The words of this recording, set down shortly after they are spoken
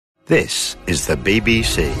This is the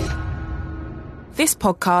BBC. This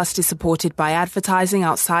podcast is supported by advertising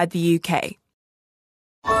outside the UK.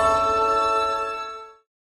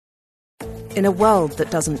 In a world that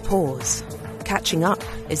doesn't pause, catching up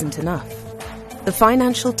isn't enough. The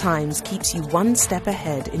Financial Times keeps you one step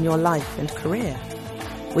ahead in your life and career.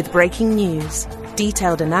 With breaking news,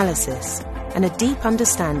 detailed analysis, and a deep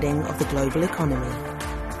understanding of the global economy.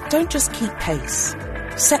 Don't just keep pace,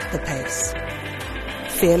 set the pace.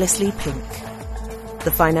 Fearlessly Pink.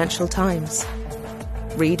 The Financial Times.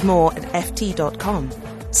 Read more at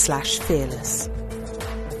ft.com/fearless.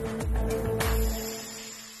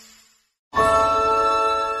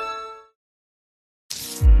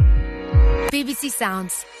 BBC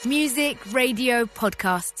Sounds. Music, radio,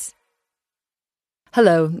 podcasts.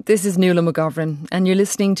 Hello, this is Nuala McGovern and you're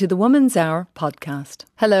listening to the Woman's Hour podcast.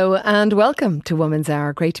 Hello and welcome to Woman's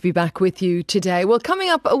Hour. Great to be back with you today. Well, coming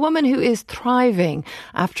up, a woman who is thriving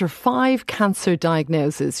after 5 cancer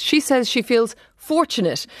diagnoses. She says she feels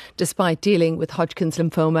fortunate despite dealing with Hodgkin's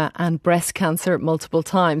lymphoma and breast cancer multiple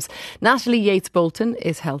times. Natalie Yates-Bolton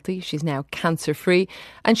is healthy. She's now cancer-free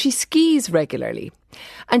and she skis regularly.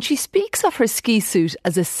 And she speaks of her ski suit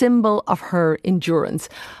as a symbol of her endurance.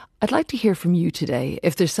 I'd like to hear from you today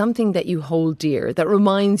if there's something that you hold dear that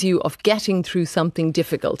reminds you of getting through something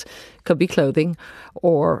difficult. Could be clothing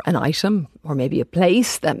or an item or maybe a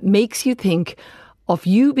place that makes you think of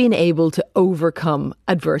you being able to overcome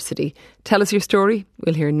adversity. Tell us your story.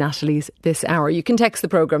 We'll hear Natalie's this hour. You can text the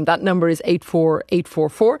programme. That number is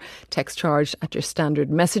 84844. Text charged at your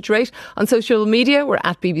standard message rate. On social media, we're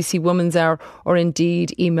at BBC Woman's Hour, or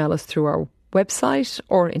indeed email us through our website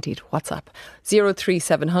or indeed WhatsApp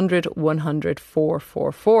 03700 100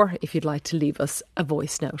 444 if you'd like to leave us a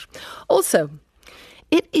voice note. Also,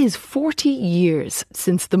 it is 40 years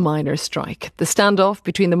since the miners' strike. The standoff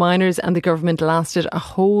between the miners and the government lasted a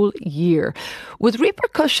whole year, with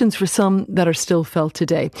repercussions for some that are still felt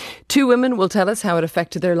today. 2 women will tell us how it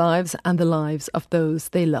affected their lives and the lives of those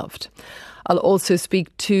they loved. I'll also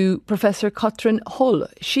speak to Professor Katrin Hohl.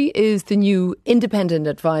 She is the new independent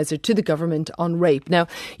advisor to the government on rape. Now,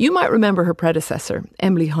 you might remember her predecessor,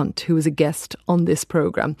 Emily Hunt, who was a guest on this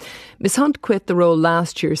programme. Ms Hunt quit the role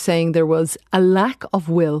last year, saying there was a lack of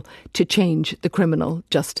will to change the criminal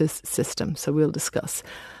justice system. So we'll discuss.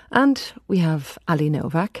 And we have Ali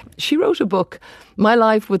Novak. She wrote a book, My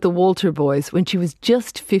Life with the Walter Boys, when she was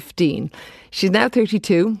just 15. She's now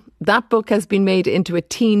 32. That book has been made into a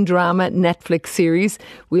teen drama Netflix series.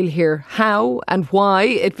 We'll hear how and why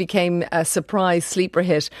it became a surprise sleeper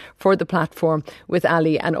hit for the platform with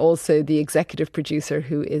Ali and also the executive producer,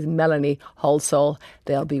 who is Melanie Halsall.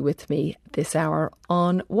 They'll be with me this hour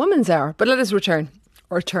on Woman's Hour. But let us return,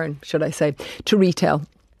 to retail.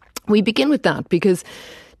 We begin with that because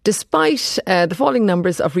despite the falling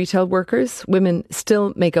numbers of retail workers, women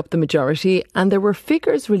still make up the majority, and there were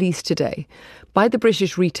figures released today by the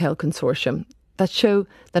British Retail Consortium that show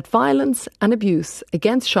that violence and abuse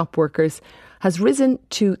against shop workers has risen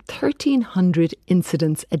to 1,300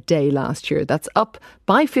 incidents a day last year. That's up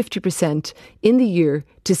by 50% in the year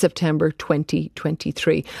to September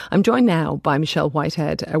 2023. I'm joined now by Michelle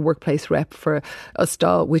Whitehead, a workplace rep for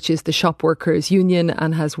USTA, which is the shop workers union,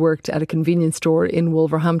 and has worked at a convenience store in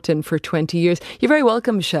Wolverhampton for 20 years. You're very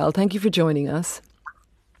welcome, Michelle. Thank you for joining us.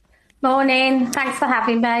 Morning. Thanks for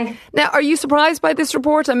having me. Now, are you surprised by this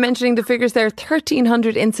report? I'm mentioning the figures there,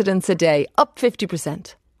 1,300 incidents a day, up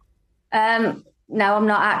 50%. No, I'm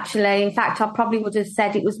not actually. In fact, I probably would have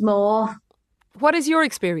said it was more. What has your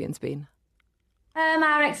experience been?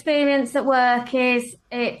 Our experience at work is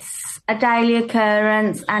it's a daily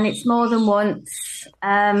occurrence and it's more than once.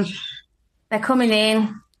 They're coming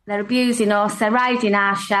in, they're abusing us, they're raiding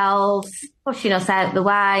our shelves, pushing us out the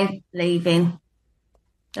way, leaving,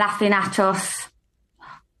 laughing at us.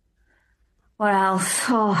 What else?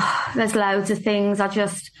 Oh, there's loads of things.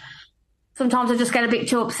 Sometimes I just get a bit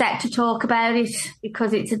too upset to talk about it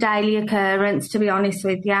because it's a daily occurrence, to be honest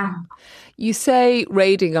with you. You say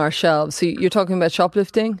raiding our shelves, so you're talking about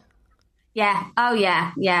shoplifting? Yeah. Oh,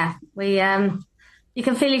 yeah. We, you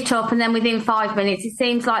can fill it up and then within 5 minutes, it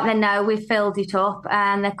seems like they know we've filled it up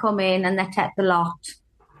and they come in and they take the lot.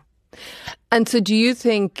 And so do you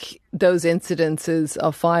think those incidences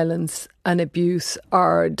of violence and abuse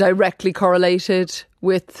are directly correlated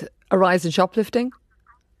with a rise in shoplifting?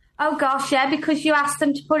 Oh, gosh, yeah, because you ask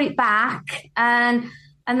them to put it back and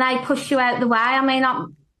they push you out the way. I mean,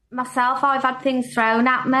 I've had things thrown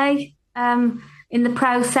at me in the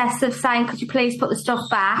process of saying, could you please put the stuff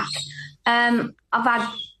back? I've had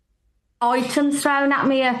items thrown at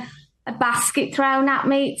me, a basket thrown at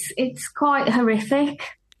me. It's quite horrific.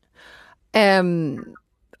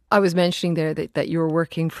 I was mentioning there that you were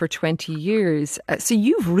working for 20 years. So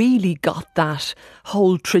you've really got that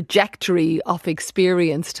whole trajectory of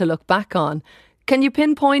experience to look back on. Can you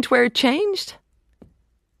pinpoint where it changed?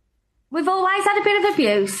 We've always had a bit of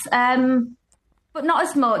abuse, but not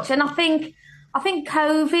as much. And I think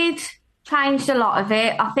COVID changed a lot of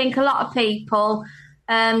it. I think a lot of people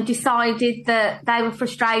decided that they were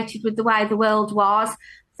frustrated with the way the world was.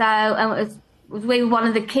 So we were one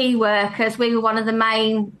of the key workers. We were one of the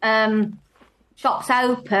main shops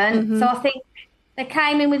open. Mm-hmm. So I think they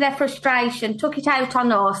came in with their frustration, took it out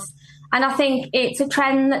on us. And I think it's a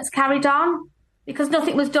trend that's carried on because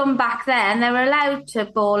nothing was done back then. They were allowed to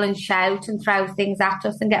bawl and shout and throw things at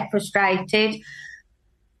us and get frustrated.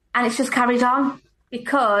 And it's just carried on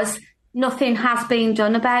because nothing has been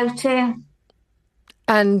done about it.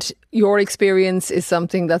 And your experience is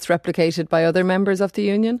something that's replicated by other members of the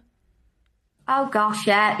union? Oh, gosh,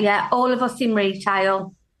 yeah. All of us in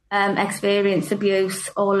retail experience abuse,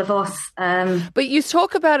 all of us. But you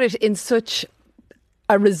talk about it in such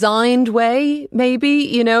a resigned way, maybe,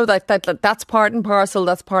 you know, that's part and parcel,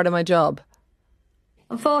 that's part of my job.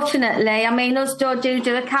 Unfortunately, I mean, us do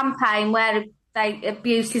a campaign where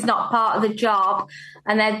abuse is not part of the job,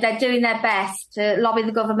 and they're doing their best to lobby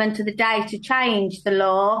the government of the day to change the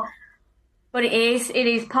law. But it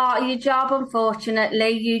is part of your job, unfortunately.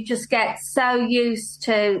 You just get so used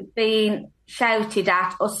to being shouted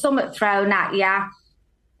at or something thrown at you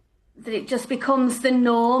that it just becomes the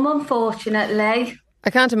norm, unfortunately. I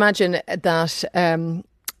can't imagine that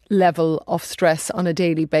level of stress on a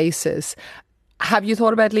daily basis. Have you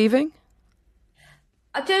thought about leaving?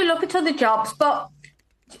 I do look at other jobs, but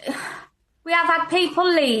we have had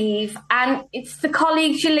people leave, and it's the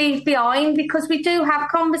colleagues you leave behind, because we do have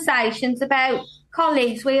conversations about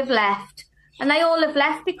colleagues we have left, and they all have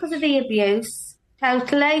left because of the abuse,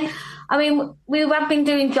 totally. I mean, we have been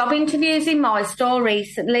doing job interviews in my store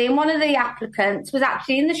recently, and one of the applicants was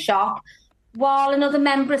actually in the shop while another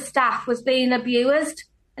member of staff was being abused,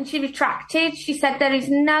 and she retracted. She said there is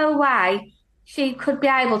no way she could be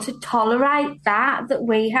able to tolerate that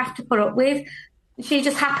we have to put up with. She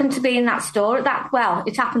just happened to be in that store at that. Well,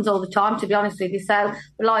 it happens all the time, to be honest with you. So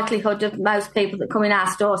the likelihood of most people that come in our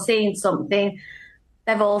store seeing something,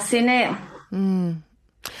 they've all seen it.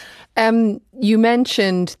 You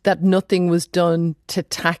mentioned that nothing was done to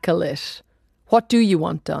tackle it. What do you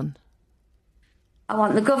want done? I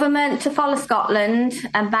want the government to follow Scotland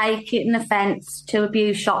and make it an offence to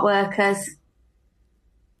abuse shop workers.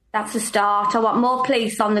 That's a start. I want more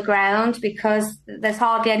police on the ground, because there's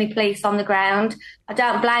hardly any police on the ground. I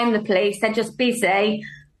don't blame the police, they're just busy.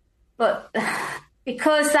 But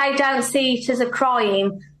because they don't see it as a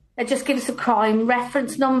crime, they just give us a crime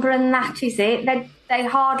reference number and that is it. They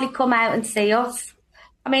hardly come out and see us.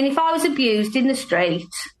 I mean, if I was abused in the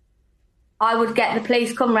street, I would get the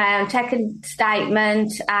police come round, take a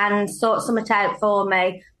statement and sort something out for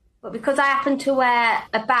me. But because I happen to wear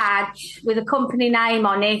a badge with a company name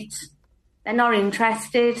on it, they're not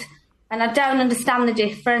interested. And I don't understand the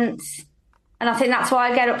difference. And I think that's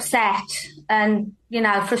why I get upset and,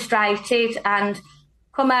 frustrated, and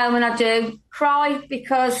come home and I do cry,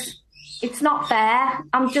 because it's not fair.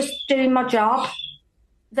 I'm just doing my job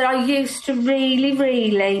that I used to really,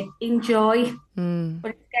 really enjoy.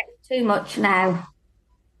 But it's getting too much now.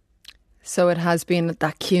 So it has been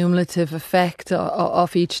that cumulative effect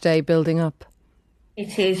of each day building up.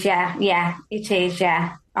 It is, yeah. Yeah, it is,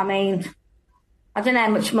 yeah. I mean, I don't know how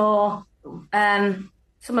much more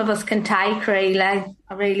some of us can take, really.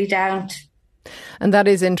 I really don't. And that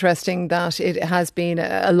is interesting that it has been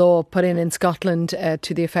a law put in Scotland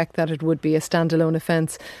to the effect that it would be a standalone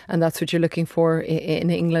offence, and that's what you're looking for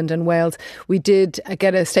in England and Wales. We did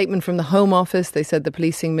get a statement from the Home Office. They said the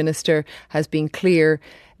policing minister has been clear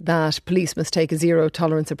that police must take a zero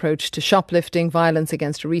tolerance approach to shoplifting. Violence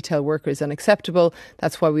against a retail worker is unacceptable.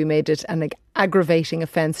 That's why we made it an aggravating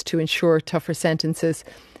offence to ensure tougher sentences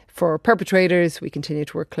for perpetrators. We continue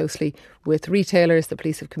to work closely with retailers. The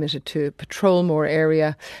police have committed to patrol more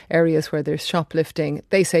areas where there's shoplifting.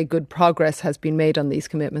 They say good progress has been made on these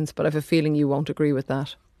commitments, but I have a feeling you won't agree with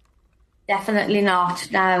that. Definitely not.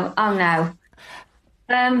 No. Oh,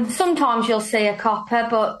 no. Sometimes you'll see a copper,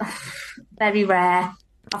 but very rare.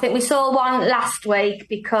 I think we saw one last week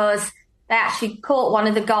because they actually caught one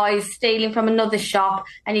of the guys stealing from another shop,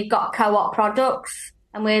 and he'd got Co-op products,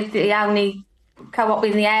 and we're the only Co-op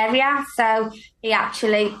in the area, so he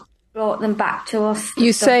actually brought them back to us.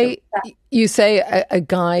 You say a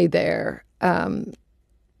guy there.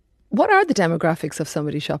 What are the demographics of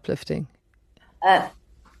somebody shoplifting?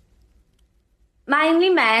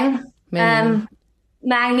 Mainly men.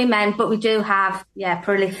 mainly men, but we do have,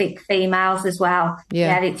 prolific females as well.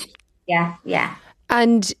 Yeah.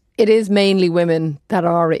 And it is mainly women that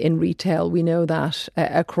are in retail. We know that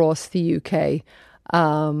across the UK.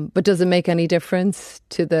 But does it make any difference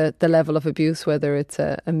to the level of abuse, whether it's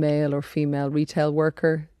a male or female retail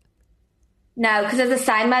worker? No, because as I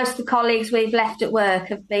say, most of the colleagues we've left at work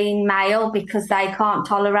have been male because they can't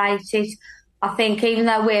tolerate it. I think even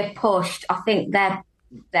though we're pushed, I think they're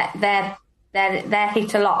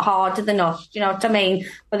hit a lot harder than us. Do you know what I mean?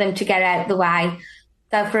 For them to get out of the way.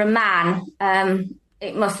 So for a man,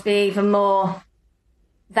 it must be even more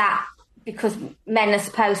that, because men are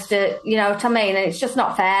supposed to, you know what I mean? And it's just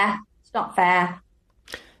not fair. It's not fair.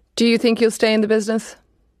 Do you think you'll stay in the business?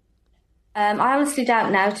 I honestly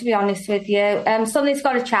don't know, to be honest with you. Something's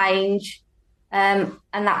got to change. And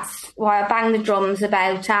that's why I bang the drums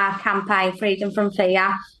about our campaign, Freedom from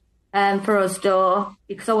Fear, for Usdaw,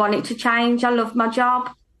 because I want it to change. I love my job.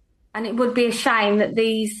 And it would be a shame that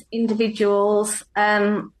these individuals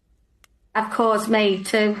have caused me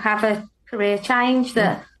to have a career change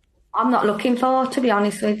that I'm not looking for, to be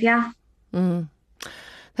honest with you. Mm.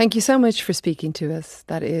 Thank you so much for speaking to us.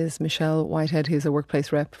 That is Michelle Whitehead, who's a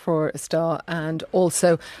workplace rep for Usdaw and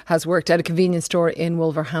also has worked at a convenience store in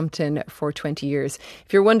Wolverhampton for 20 years.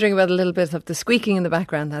 If you're wondering about a little bit of the squeaking in the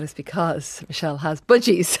background, that is because Michelle has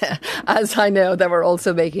budgies, as I know, that were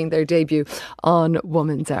also making their debut on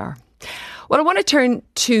Woman's Hour. Well, I want to turn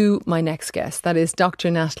to my next guest. That is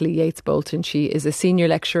Dr. Natalie Yates-Bolton. She is a senior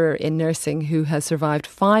lecturer in nursing who has survived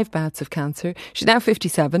 5 bouts of cancer. She's now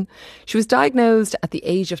 57. She was diagnosed at the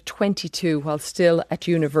age of 22 while still at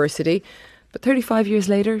university. But 35 years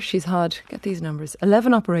later, she's had, get these numbers,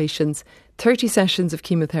 11 operations, 30 sessions of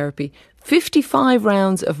chemotherapy, 55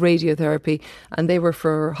 rounds of radiotherapy, and they were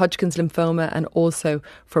for Hodgkin's lymphoma and also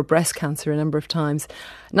for breast cancer a number of times.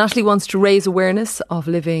 Natalie wants to raise awareness of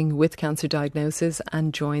living with cancer diagnosis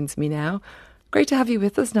and joins me now. Great to have you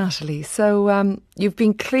with us, Natalie. So you've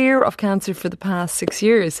been clear of cancer for the past 6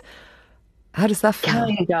 years. How does that feel?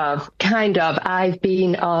 Kind of. I've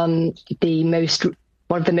been on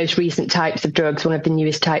one of the most recent types of drugs, one of the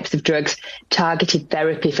newest types of drugs, targeted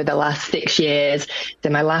therapy for the last 6 years. So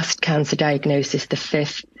my last cancer diagnosis, the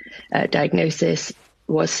 5th diagnosis,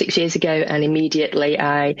 was 6 years ago. And immediately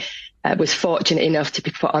I was fortunate enough to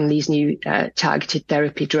be put on these new targeted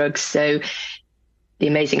therapy drugs. So the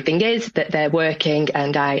amazing thing is that they're working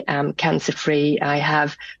and I am cancer-free. I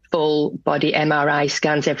have full body MRI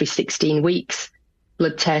scans every 16 weeks,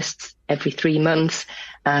 blood tests every 3 months,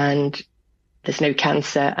 and there's no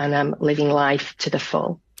cancer, and I'm living life to the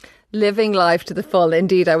full. Living life to the full.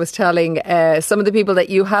 Indeed, I was telling some of the people that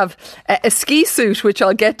you have a ski suit, which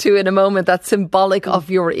I'll get to in a moment, that's symbolic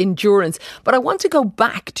of your endurance. But I want to go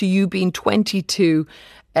back to you being 22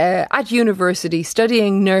 at university,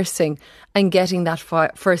 studying nursing and getting that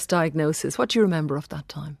first diagnosis. What do you remember of that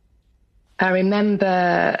time? I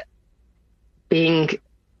remember being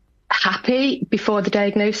happy before the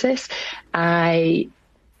diagnosis. I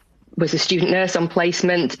was a student nurse on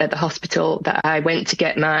placement at the hospital that I went to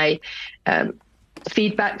get my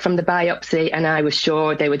feedback from the biopsy, and I was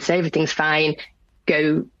sure they would say everything's fine,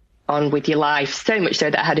 go on with your life. So much so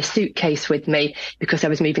that I had a suitcase with me because I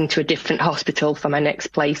was moving to a different hospital for my next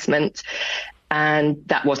placement. And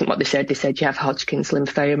that wasn't what they said. They said, you have Hodgkin's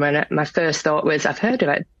lymphoma. And my first thought was, I've heard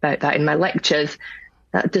about that in my lectures.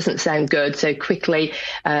 That doesn't sound good. So quickly,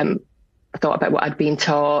 I thought about what I'd been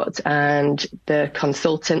taught, and the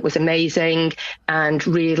consultant was amazing and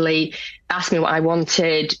really asked me what I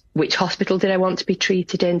wanted. Which hospital did I want to be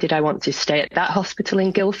treated in? Did I want to stay at that hospital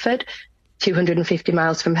in Guildford, 250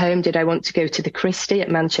 miles from home? Did I want to go to the Christie at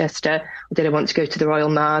Manchester? Or did I want to go to the Royal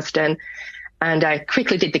Marsden? And I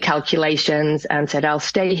quickly did the calculations and said, I'll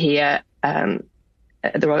stay here at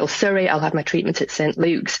the Royal Surrey. I'll have my treatment at St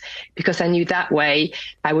Luke's, because I knew that way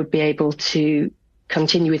I would be able to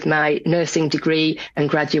continue with my nursing degree and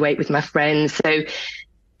graduate with my friends. So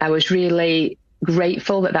I was really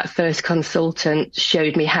grateful that first consultant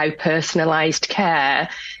showed me how personalised care,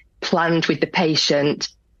 planned with the patient,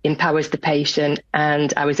 empowers the patient,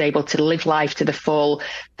 and I was able to live life to the full.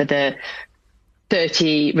 For the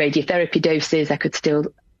 30 radiotherapy doses, I could still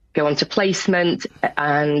go on to placement,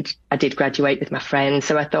 and I did graduate with my friends.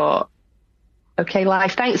 So I thought, okay,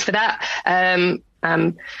 life, thanks for that.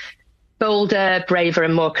 I'm bolder, braver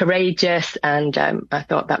and more courageous, and I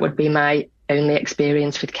thought that would be my only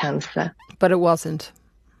experience with cancer. But it wasn't.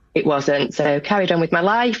 It wasn't. So carried on with my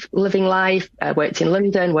life, living life. I worked in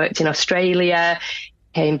London, worked in Australia,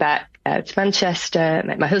 came back to Manchester,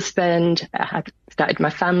 met my husband, I had started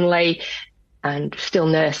my family and still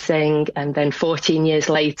nursing. And then 14 years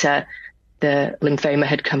later, the lymphoma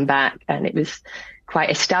had come back and it was quite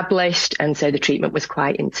established. And so the treatment was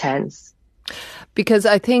quite intense. Because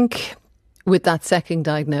I think with that second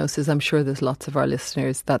diagnosis, I'm sure there's lots of our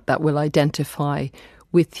listeners that will identify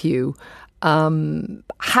with you.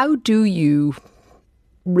 How do you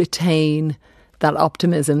retain that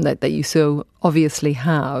optimism that you so obviously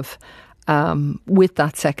have with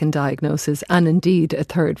that second diagnosis and indeed a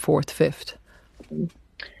third, fourth, fifth?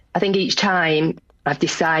 I think each time I've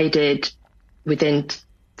decided within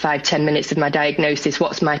 5-10 minutes of my diagnosis,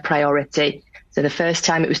 what's my priority? So the first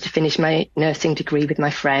time it was to finish my nursing degree with my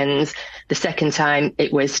friends. The second time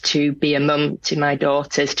it was to be a mum to my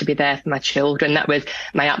daughters, to be there for my children. That was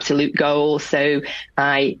my absolute goal. So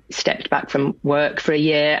I stepped back from work for a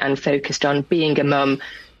year and focused on being a mum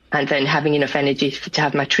and then having enough energy to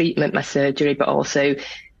have my treatment, my surgery, but also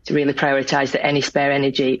to really prioritise that any spare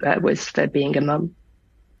energy was for being a mum.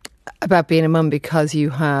 About being a mum, because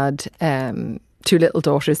you had two little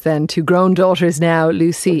daughters then, two grown daughters now,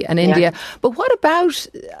 Lucy and India. But what about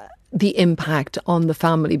the impact on the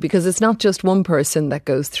family? Because it's not just one person that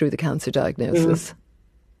goes through the cancer diagnosis.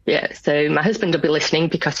 Yeah, so my husband will be listening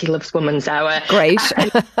because he loves Woman's Hour. Great.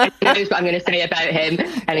 And he knows what I'm going to say about him,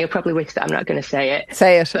 and he'll probably wish that I'm not going to say it.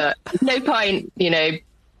 Say it. But no point,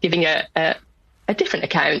 giving a different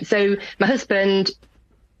account. So my husband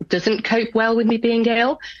doesn't cope well with me being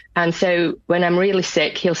ill. And so when I'm really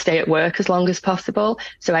sick, he'll stay at work as long as possible.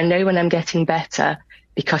 So I know when I'm getting better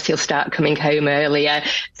because he'll start coming home earlier.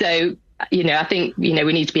 So, I think, we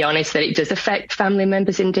need to be honest that it does affect family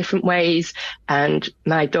members in different ways. And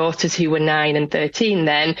my daughters, who were 9 and 13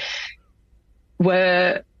 then,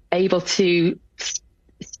 were able to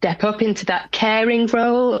step up into that caring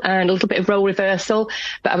role and a little bit of role reversal.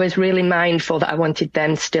 But I was really mindful that I wanted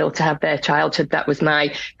them still to have their childhood. That was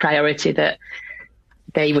my priority, that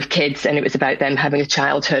they were kids and it was about them having a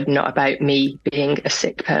childhood, not about me being a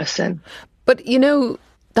sick person. But,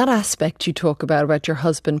 that aspect you talk about your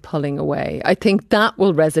husband pulling away, I think that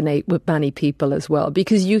will resonate with many people as well,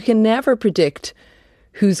 because you can never predict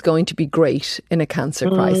who's going to be great in a cancer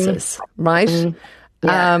crisis, right?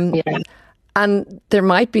 Yeah. And there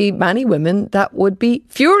might be many women that would be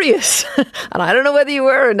furious. And I don't know whether you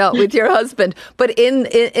were or not with your husband, but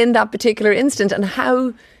in that particular instant. And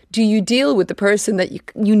how do you deal with the person that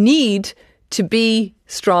you need to be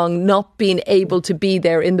strong, not being able to be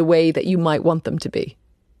there in the way that you might want them to be?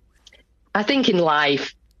 I think in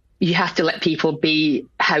life, you have to let people be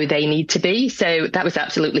how they need to be. So that was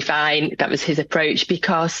absolutely fine. That was his approach,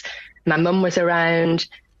 because my mum was around,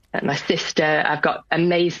 my sister, I've got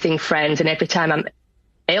amazing friends. And every time I'm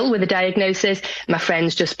ill with a diagnosis, my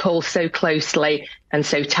friends just pull so closely and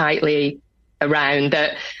so tightly around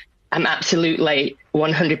that I'm absolutely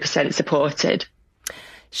 100% supported.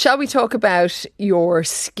 Shall we talk about your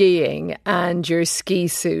skiing and your ski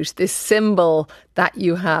suit, this symbol that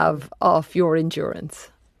you have of your endurance?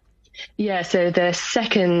 Yeah, so the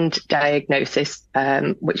second diagnosis,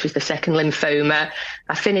 which was the second lymphoma,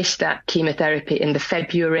 I finished that chemotherapy in the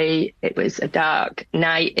February. It was a dark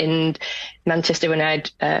night in Manchester when I'd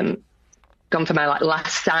gone for my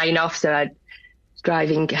last sign-off, so I was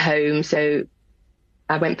driving home. So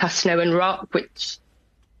I went past Snow and Rock, which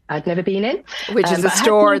I'd never been in. Which is a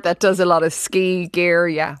store that does a lot of ski gear,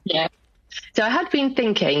 yeah. Yeah. So I had been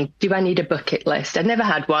thinking, do I need a bucket list? I'd never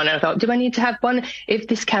had one. And I thought, do I need to have one? If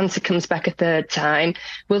this cancer comes back a third time,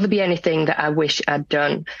 will there be anything that I wish I'd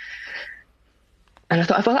done? And I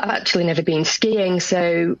thought, well, I've actually never been skiing.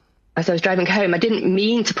 So as I was driving home, I didn't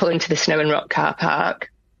mean to pull into the Snow and Rock car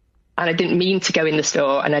park. And I didn't mean to go in the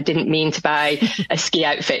store, and I didn't mean to buy a ski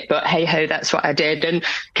outfit. But hey ho, that's what I did, and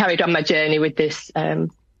carried on my journey with this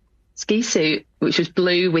ski suit, which was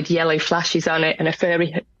blue with yellow flashes on it and a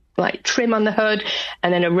furry trim on the hood,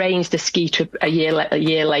 and then arranged a ski trip a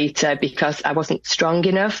year later because I wasn't strong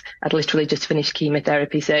enough. I'd literally just finished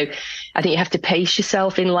chemotherapy. So I think you have to pace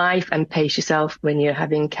yourself in life and pace yourself when you're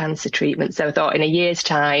having cancer treatment. So I thought in a year's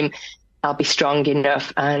time, I'll be strong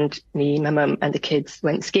enough. And me, my mum and the kids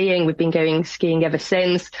went skiing. We've been going skiing ever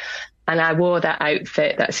since. And I wore that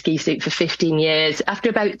outfit, that ski suit, for 15 years.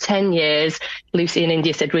 After about 10 years, Lucy in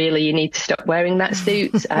India said, really, you need to stop wearing that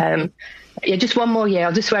suit. Yeah, just one more year.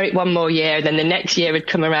 I'll just wear it one more year. And then the next year would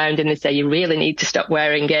come around and they'd say, you really need to stop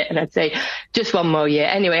wearing it. And I'd say, just one more year.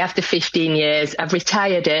 Anyway, after 15 years, I've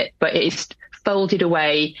retired it, but it's folded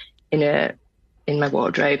away in my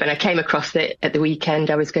wardrobe. And I came across it at the weekend.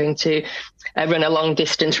 I was going to run a long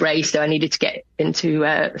distance race, so I needed to get into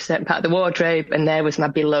a certain part of the wardrobe. And there was my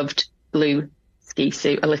beloved blue ski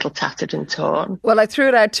suit a little tattered and torn. Well, I threw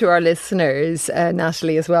it out to our listeners,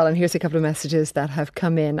 Natalie, as well, and here's a couple of messages that have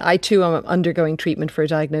come in. I too am undergoing treatment for a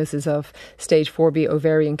diagnosis of stage 4B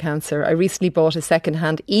ovarian cancer. I recently bought a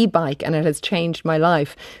second-hand e-bike and it has changed my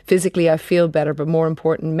life. Physically, I feel better, but more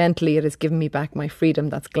important, mentally, it has given me back my freedom.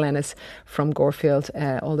 That's Glenys from Gorefield.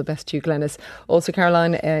 All the best to you, Glenys. Also,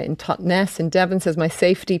 Caroline in Totnes in Devon says, my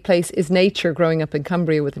safety place is nature. Growing up in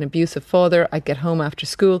Cumbria with an abusive father, I'd get home after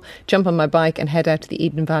school, jump on my bike and head out to the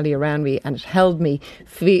Eden Valley around me, and it held me,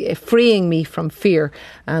 freeing me from fear,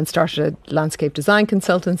 and started a landscape design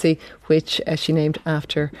consultancy, which she named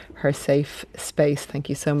after her safe space. Thank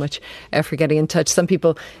you so much for getting in touch. Some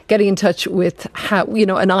people getting in touch with how,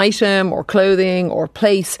 an item or clothing or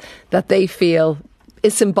place that they feel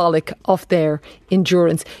is symbolic of their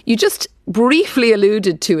endurance. You just briefly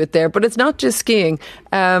alluded to it there, but it's not just skiing.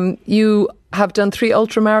 You have done 3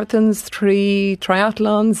 ultramarathons, 3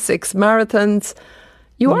 triathlons, 6 marathons.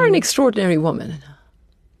 You are an extraordinary woman.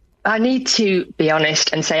 I need to be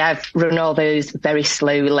honest and say I've run all those very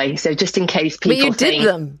slowly. So just in case people think... But you did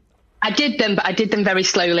them. I did them, but I did them very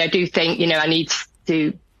slowly. I do think, I need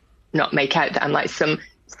to not make out that I'm like some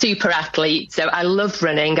super athlete. So I love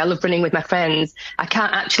running. I love running with my friends. I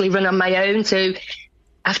can't actually run on my own. So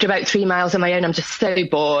after about 3 miles on my own, I'm just so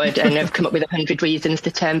bored and I've come up with 100 reasons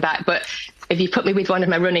to turn back. But if you put me with one of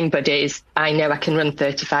my running buddies, I know I can run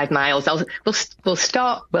 35 miles. We'll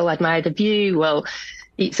stop, we'll admire the view, we'll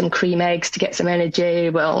eat some cream eggs to get some energy,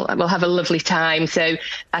 we'll have a lovely time. So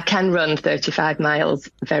I can run 35 miles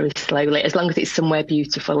very slowly, as long as it's somewhere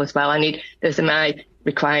beautiful as well. Those are my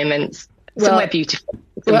requirements. Somewhere beautiful,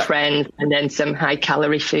 some friends, and then some high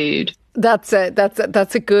calorie food. That's a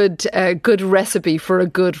good recipe for a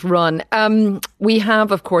good run. We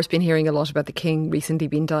have, of course, been hearing a lot about the King recently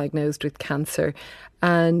being diagnosed with cancer,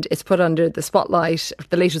 and it's put under the spotlight.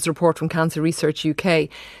 The latest report from Cancer Research UK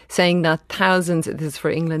saying that thousands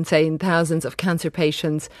of cancer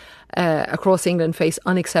patients across England face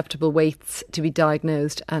unacceptable waits to be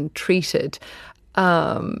diagnosed and treated.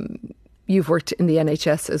 You've worked in the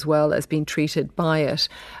NHS as well as being treated by it.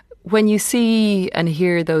 When you see and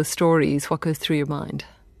hear those stories, what goes through your mind?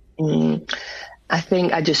 I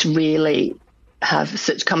think I just really have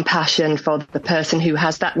such compassion for the person who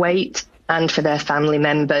has that weight and for their family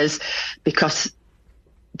members, because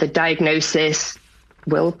the diagnosis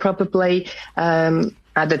will probably,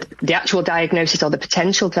 either the actual diagnosis or the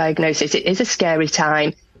potential diagnosis, it is a scary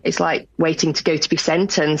time. It's like waiting to go to be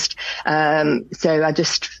sentenced. So I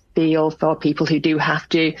just feel for people who do have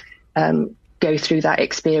to go through that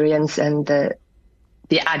experience and the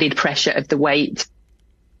added pressure of the wait.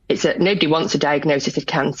 Nobody wants a diagnosis of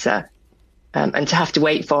cancer, and to have to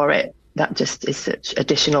wait for it, that just is such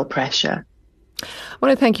additional pressure. I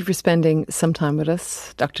want to thank you for spending some time with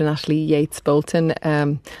us, Dr. Natalie Yates-Bolton.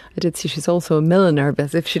 I did see she's also a milliner,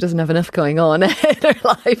 as if she doesn't have enough going on in her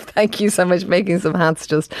life. Thank you so much for making some hats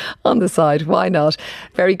just on the side. Why not?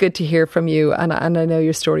 Very good to hear from you. And I know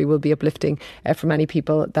your story will be uplifting for many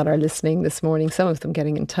people that are listening this morning, some of them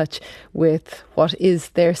getting in touch with what is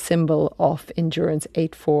their symbol of endurance,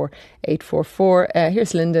 84844.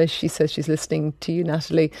 Here's Linda. She says she's listening to you,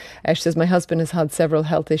 Natalie. She says, my husband has had several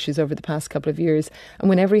health issues over the past couple of years. And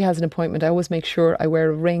whenever he has an appointment, I always make sure I wear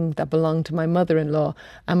a ring that belonged to my mother-in-law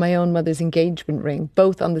and my own mother's engagement ring,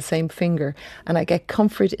 both on the same finger. And I get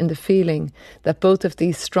comfort in the feeling that both of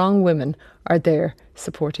these strong women are there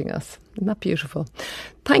supporting us. Isn't that beautiful?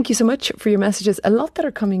 Thank you so much for your messages. A lot that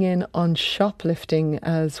are coming in on shoplifting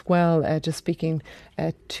as well. Just speaking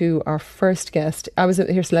to our first guest.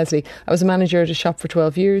 Here's Leslie. I was a manager at a shop for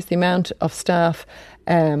 12 years. The amount of staff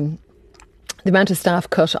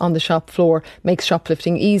cut on the shop floor makes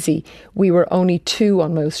shoplifting easy. We were only 2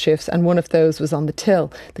 on most shifts, and one of those was on the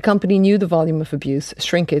till. The company knew the volume of abuse,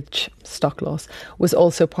 shrinkage, stock loss, was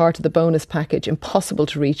also part of the bonus package, impossible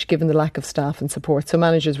to reach given the lack of staff and support. So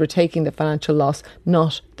managers were taking the financial loss,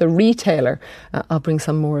 not the retailer. I'll bring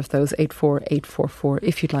some more of those, 84844,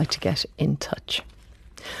 if you'd like to get in touch.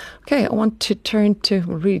 Okay, I want to turn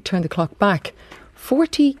the clock back.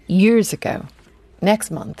 40 years ago,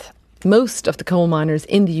 next month, most of the coal miners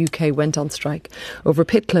in the UK went on strike over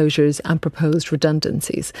pit closures and proposed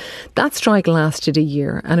redundancies. That strike lasted a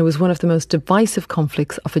year, and it was one of the most divisive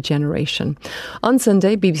conflicts of a generation. On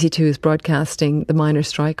Sunday, BBC Two is broadcasting the miners'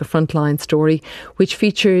 strike, a frontline story, which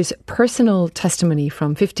features personal testimony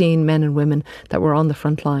from 15 men and women that were on the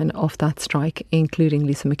front line of that strike, including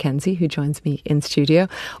Lisa McKenzie, who joins me in studio.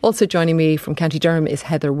 Also joining me from County Durham is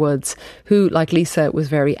Heather Woods, who, like Lisa, was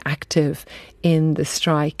very active in the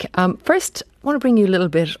strike. First, I want to bring you a little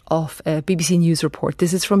bit of a BBC News report.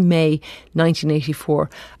 This is from May 1984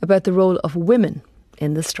 about the role of women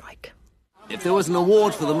in the strike. If there was an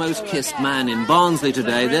award for the most kissed man in Barnsley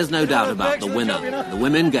today, there's no doubt about the winner. The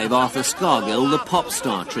women gave Arthur Scargill the pop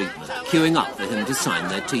star treatment, queuing up for him to sign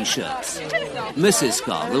their T-shirts. Mrs.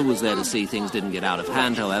 Scargill was there to see things didn't get out of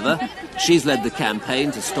hand, however. She's led the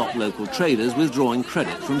campaign to stop local traders withdrawing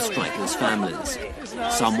credit from strikers' families.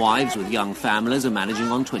 Some wives with young families are managing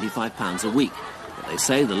on £25 a week, but they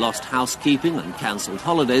say the lost housekeeping and cancelled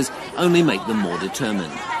holidays only make them more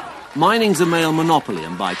determined. Mining's a male monopoly,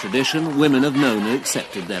 and by tradition, women have known who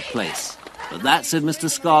accepted their place. But that, said Mr.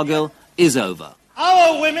 Scargill, is over.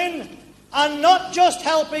 Our women are not just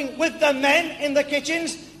helping with the men in the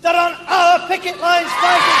kitchens, they're on our picket lines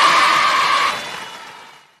fighting.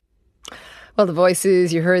 Well, the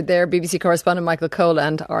voices you heard there, BBC correspondent Michael Cole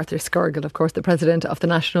and Arthur Scargill, of course, the president of the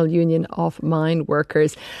National Union of Mine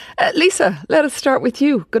Workers. Lisa, let us start with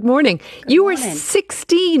you. Good morning. You were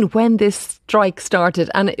 16 when this strike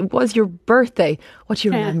started, and it was your birthday. What do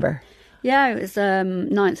you remember? Yeah, it was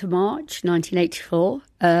 9th of March, 1984.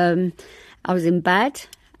 I was in bed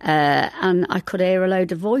and I could hear a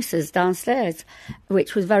load of voices downstairs,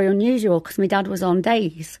 which was very unusual because my dad was on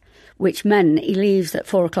days, which meant he leaves at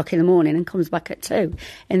 4 o'clock in the morning and comes back at 2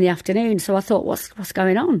 in the afternoon. So I thought, what's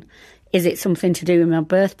going on? Is it something to do with my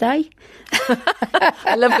birthday?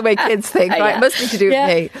 I love the way kids think, right? It must be to do with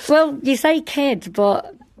me. Well, you say kid,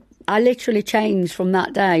 but I literally changed from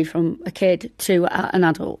that day from a kid to an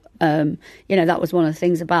adult. That was one of the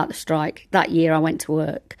things about the strike. That year I went to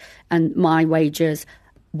work and my wages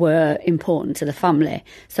were important to the family.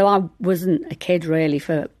 So I wasn't a kid really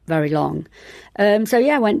for very long.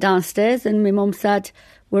 I went downstairs and my mum said,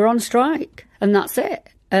 we're on strike, and that's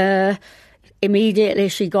it. Immediately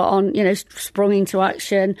she got on, sprung into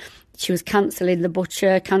action. She was cancelling the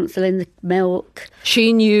butcher, cancelling the milk.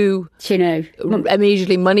 She knew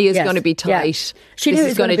immediately money is going to be tight. Yeah. She knew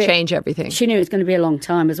this is going to change everything. She knew it was going to be a long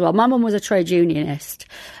time as well. My mum was a trade unionist.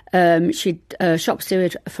 She'd shop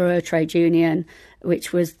steward for her trade union,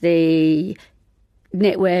 which was the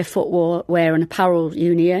knitwear, footwear and apparel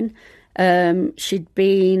union. She'd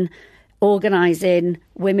been organising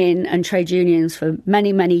women and trade unions for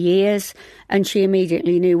many, many years, and she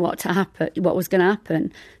immediately knew what was going to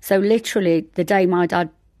happen. So literally the day my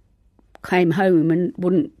dad came home and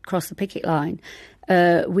wouldn't cross the picket line,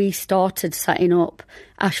 we started setting up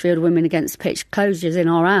Ashfield Women Against Pitch closures in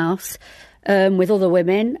our house with other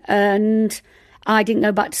women, and I didn't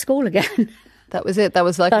go back to school again. That was it. That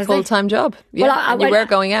was like a full-time job. Yeah, well, you were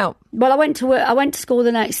going out. Well, I went to work. I went to school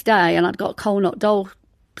the next day, and I'd got coal nut doll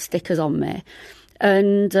stickers on me,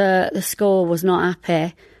 and the school was not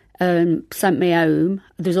happy and sent me home.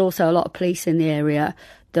 There's also a lot of police in the area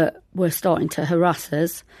that were starting to harass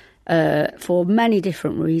us for many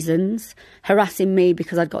different reasons, harassing me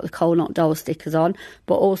because I'd got the coal nut doll stickers on,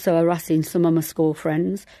 but also harassing some of my school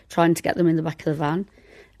friends, trying to get them in the back of the van.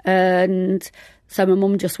 And so my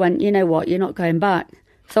mum just went, you know what, you're not going back.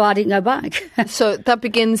 So I didn't go back. So that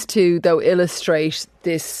begins to, though, illustrate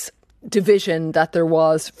this division that there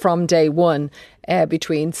was from day one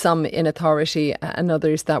between some in authority and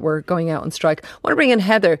others that were going out on strike. I want to bring in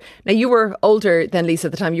Heather. Now, you were older than Lisa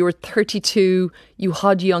at the time. You were 32. You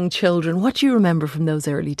had young children. What do you remember from those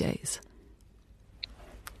early days?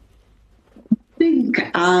 I think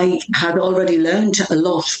I had already learned a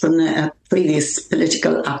lot from the previous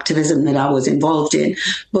political activism that I was involved in.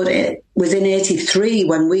 But it was in 83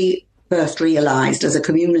 when we first realised as a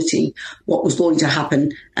community what was going to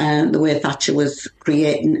happen, the way Thatcher was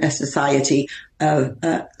creating a society of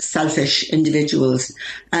selfish individuals.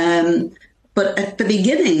 But at the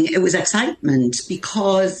beginning, it was excitement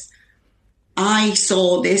because I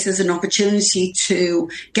saw this as an opportunity to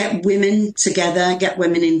get women together, get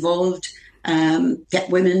women involved, get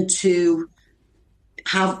women to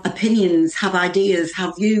have opinions, have ideas,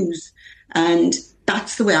 have views. And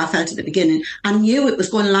that's the way I felt at the beginning. I knew it was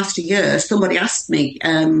going to last a year. Somebody asked me,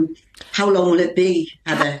 how long will it be,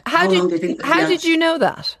 Heather? How did you know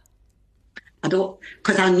that? I don't,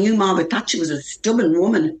 because I knew Margaret Thatcher was a stubborn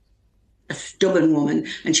woman,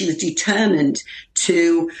 and she was determined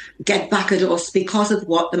to get back at us because of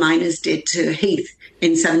what the miners did to Heath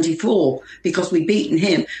in 74, because we'd beaten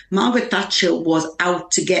him. Margaret Thatcher was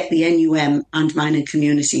out to get the NUM and mining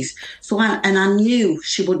communities. I knew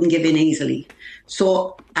she wouldn't give in easily.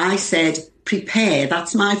 So I said, prepare,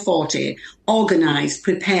 that's my forte, organise,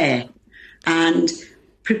 prepare, and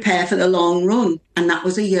prepare for the long run. And that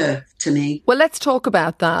was a year to me. Well, let's talk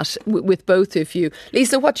about that with both of you.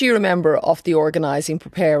 Lisa, what do you remember of the organising,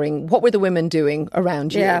 preparing? What were the women doing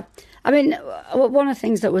around you? Yeah, I mean, one of the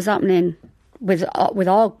things that was happening with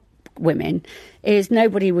our women is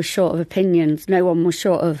nobody was short of opinions. No one was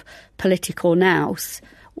short of political nous.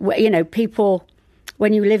 People,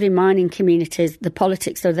 when you live in mining communities, the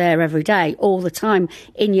politics are there every day, all the time,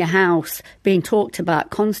 in your house, being talked about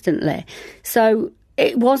constantly. So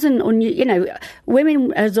it wasn't,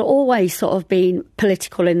 women has always sort of been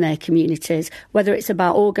political in their communities, whether it's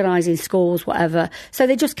about organising schools, whatever. So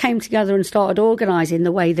they just came together and started organising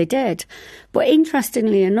the way they did. But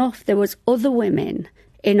interestingly enough, there was other women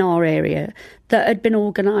in our area that had been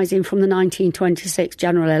organising from the 1926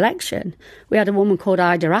 general election. We had a woman called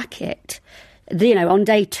Ida Rackett. On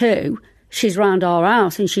day 2, she's round our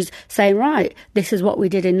house and she's saying, right, this is what we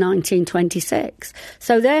did in 1926.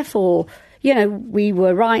 So therefore, we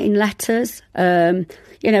were writing letters,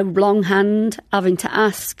 longhand, having to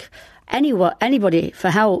ask anybody for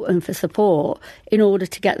help and for support in order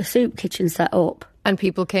to get the soup kitchen set up. And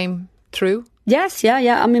people came through? Yes,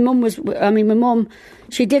 yeah. My mum,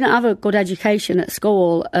 she didn't have a good education at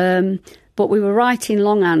school, but we were writing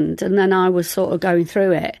longhand and then I was sort of going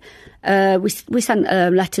through it. We sent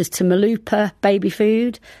letters to Malupa Baby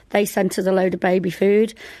Food. They sent us a load of baby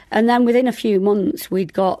food. And then within a few months,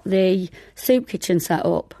 we'd got the soup kitchen set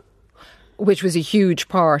up. Which was a huge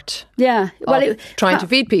part of trying to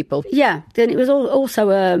feed people. Yeah. Then it was also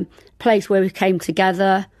a place where we came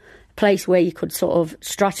together, a place where you could sort of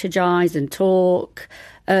strategise and talk.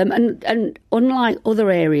 And unlike other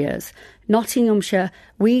areas, Nottinghamshire,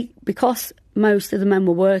 because most of the men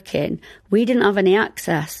were working, we didn't have any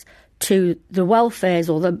access to the welfares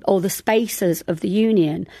or the spaces of the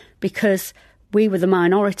union because we were the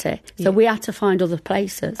minority. So we had to find other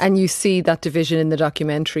places. And you see that division in the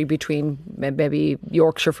documentary between maybe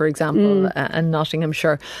Yorkshire, for example, and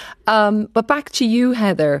Nottinghamshire. But back to you,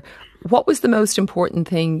 Heather. What was the most important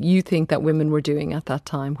thing you think that women were doing at that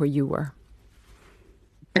time where you were?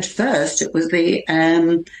 At first, it was the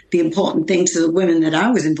important thing to the women that I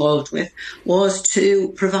was involved with was to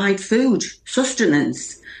provide food,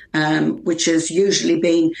 sustenance, which has usually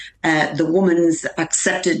been the woman's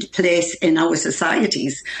accepted place in our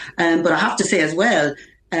societies. But I have to say as well,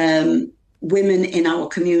 women in our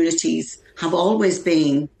communities have always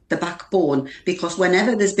been the backbone because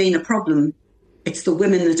whenever there's been a problem, it's the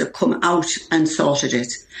women that have come out and sorted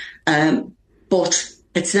it. But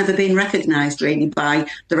it's never been recognised really by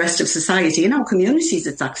the rest of society. In our communities,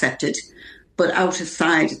 it's accepted, but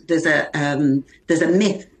outside there's a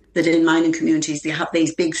myth that in mining communities they have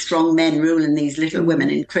these big, strong men ruling these little women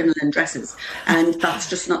in crinoline dresses, and that's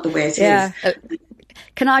just not the way it is.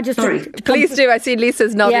 Can I just... Sorry. Please do. I see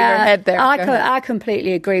Lisa's nodding her head there. I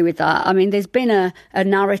completely agree with that. I mean, there's been a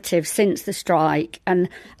narrative since the strike, and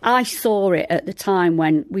I saw it at the time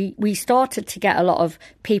when we started to get a lot of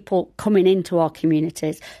people coming into our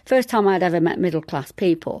communities. First time I'd ever met middle-class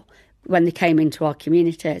people when they came into our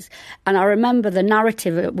communities. And I remember the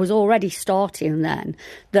narrative was already starting then,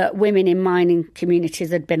 that women in mining communities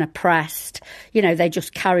had been oppressed. They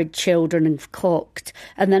just carried children and cooked.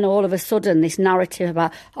 And then all of a sudden, this narrative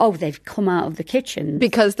about, they've come out of the kitchen.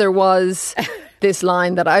 Because there was this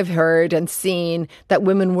line that I've heard and seen that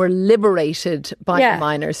women were liberated by the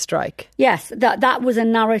miners' strike. Yes, that was a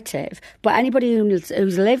narrative. But anybody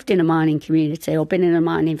who's lived in a mining community or been in a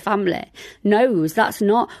mining family knows that's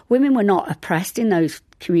not... Women were not oppressed in those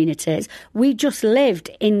communities. We just lived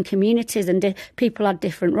in communities and people had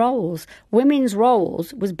different roles. Women's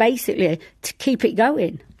roles was basically to keep it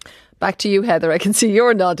going. Back to you, Heather. I can see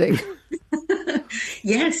you're nodding.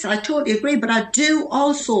 Yes, I totally agree. But I do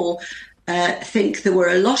also think there were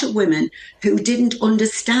a lot of women who didn't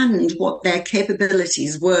understand what their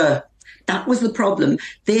capabilities were. That was the problem.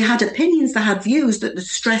 They had opinions, they had views that were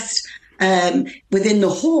stressed within the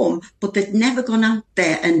home, but they'd never gone out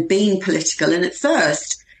there and been political. And at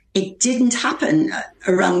first, it didn't happen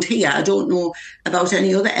around here. I don't know about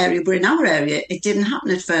any other area, but in our area, it didn't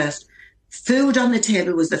happen at first. Food on the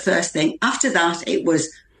table was the first thing. After that, it was,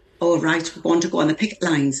 all right, we want to go on the picket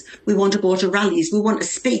lines. We want to go to rallies. We want to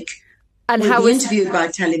speak. And how was interviewed by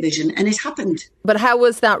television, and it happened. But how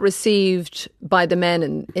was that received by the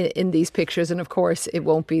men in these pictures? And of course, it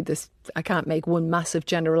won't be this. I can't make one massive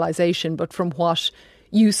generalisation, but from what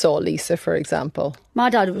you saw, Lisa, for example, my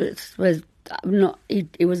dad was not. He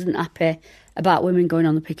wasn't happy about women going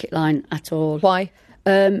on the picket line at all. Why?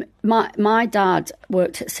 My dad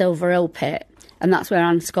worked at Silver Hill Pit, and that's where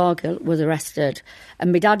Anne Scargill was arrested.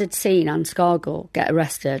 And my dad had seen Anne Scargill get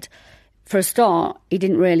arrested. For a start, he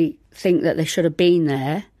didn't really think that they should have been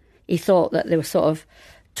there. He thought that they were sort of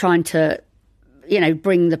trying to,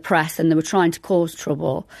 bring the press and they were trying to cause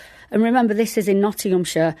trouble. And remember, this is in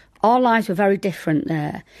Nottinghamshire. Our lives were very different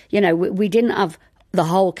there. We didn't have the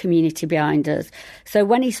whole community behind us. So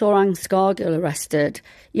when he saw Anne Scargill arrested,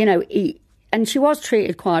 you know, and she was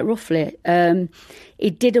treated quite roughly, he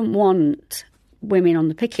didn't want women on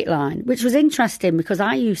the picket line, which was interesting because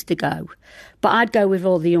I used to go, but I'd go with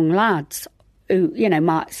all the young lads who, you know,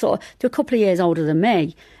 might sort of, they're a couple of years older than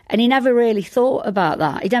me. And he never really thought about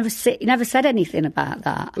that. He never said anything about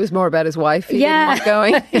that. It was more about his wife. He didn't want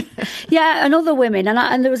going. Yeah, and other women.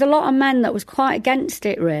 And there was a lot of men that was quite against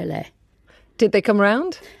it, really. Did they come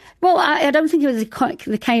round? Well, I don't think it was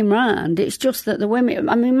they came round. It's just that the women...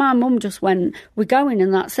 I mean, my mum just went, we're going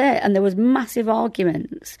and that's it. And there was massive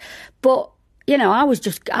arguments. But, you know, I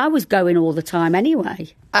was going all the time anyway.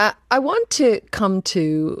 I want to come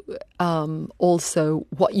to also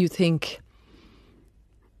what you think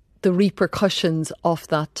the repercussions of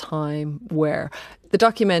that time were. The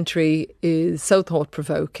documentary is so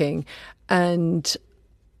thought-provoking, and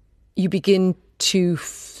you begin to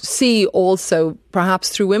see also, perhaps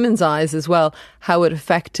through women's eyes as well, how it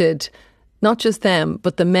affected not just them,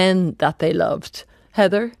 but the men that they loved.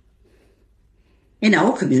 Heather? In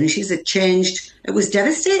our communities, it changed. It was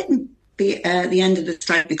devastating, the end of the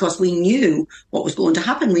strike, because we knew what was going to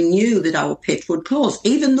happen. We knew that our pit would close,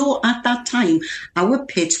 even though at that time our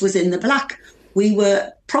pit was in the black. We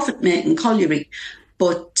were profit-making colliery,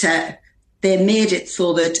 but they made it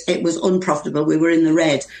so that it was unprofitable. We were in the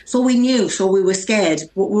red. So we knew, so we were scared.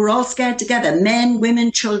 We were all scared together. Men,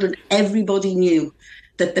 women, children, everybody knew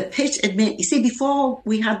that the pit had made... You see, before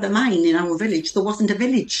we had the mine in our village, there wasn't a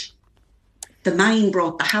village. The mine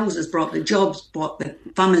brought the houses, brought the jobs, brought the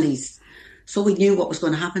families. So we knew what was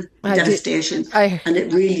going to happen. Devastation. And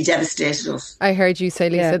it really devastated us. I heard you say,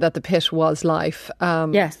 Lisa, that the pit was life.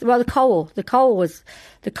 Yes. Well, the coal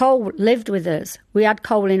lived with us. We had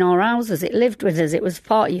coal in our houses. It lived with us. It was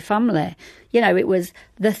part of your family. You know, it was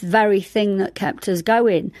the very thing that kept us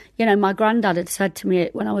going. You know, my granddad had said to me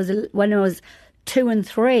when I was 2 and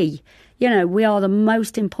 3, you know, we are the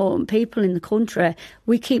most important people in the country.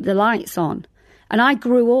 We keep the lights on. And I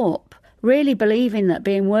grew up really believing that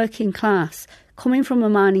being working class, coming from a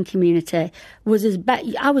mining community, was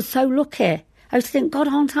I was so lucky. I used to think, God,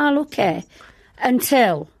 aren't I lucky?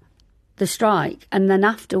 Until the strike, and then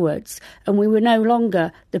afterwards. And we were no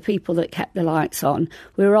longer the people that kept the lights on.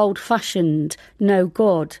 We were old-fashioned, no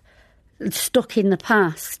good, stuck in the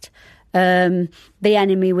past, the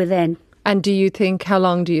enemy within. And how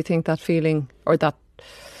long do you think that feeling, or that,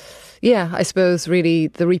 I suppose really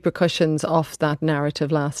the repercussions of that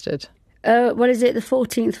narrative lasted? What is it, the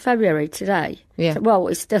 14th of February today? Yeah. Well,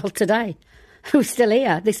 it's still today. We're still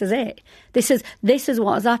here. This is it. This is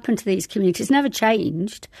what has happened to these communities. It's never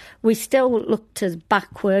changed. We still looked as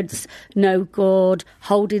backwards, no good,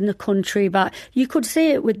 holding the country back. You could see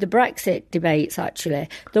it with the Brexit debates, actually,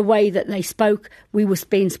 the way that we were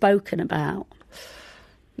being spoken about.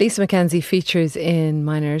 Lisa McKenzie features in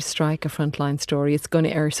Miners' Strike, a frontline story. It's going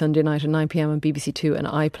to air Sunday night at 9 p.m. on BBC Two and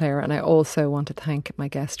iPlayer. And I also want to thank my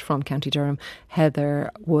guest from County Durham, Heather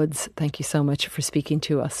Woods. Thank you so much for speaking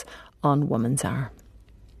to us on Woman's Hour.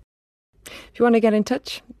 If you want to get in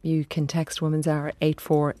touch, you can text Woman's Hour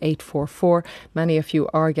 84844. Many of you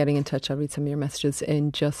are getting in touch. I'll read some of your messages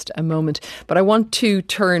in just a moment. But I want to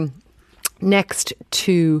turn next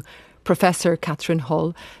to Professor Katrin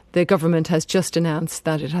Hohl. The government has just announced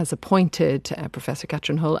that it has appointed Professor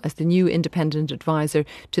Katrin Hohl as the new independent advisor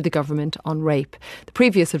to the government on rape. The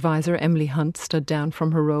previous advisor, Emily Hunt, stood down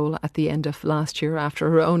from her role at the end of last year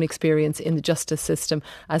after her own experience in the justice system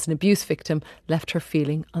as an abuse victim left her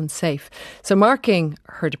feeling unsafe. So marking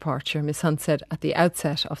her departure, Ms Hunt said at the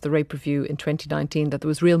outset of the rape review in 2019 that there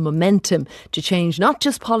was real momentum to change not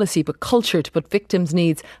just policy but culture, to put victims'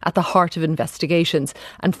 needs at the heart of investigations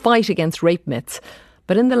and fight against rape myths.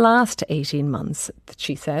 But in the last 18 months,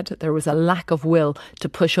 she said, there was a lack of will to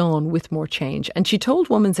push on with more change. And she told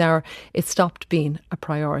Woman's Hour it stopped being a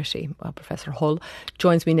priority. Well, Professor Hohl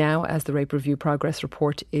joins me now as the Rape Review Progress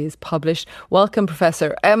Report is published. Welcome,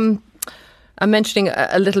 Professor. I'm mentioning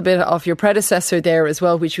a little bit of your predecessor there as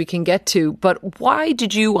well, which we can get to. But why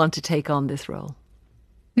did you want to take on this role?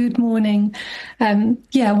 Good morning.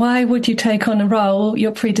 Why would you take on a role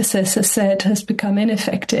your predecessor said has become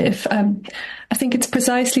ineffective? I think it's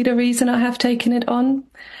precisely the reason I have taken it on.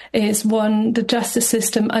 Is one, the justice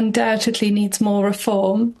system undoubtedly needs more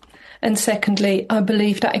reform. And secondly, I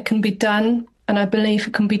believe that it can be done And I believe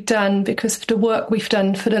it can be done because of the work we've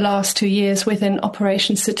done for the last 2 years within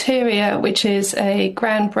Operation Soteria, which is a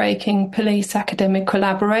groundbreaking police academic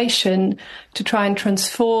collaboration to try and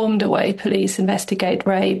transform the way police investigate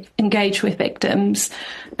rape, engage with victims,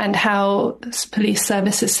 and how police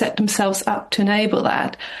services set themselves up to enable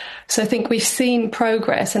that. So I think we've seen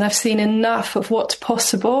progress, and I've seen enough of what's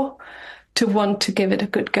possible to want to give it a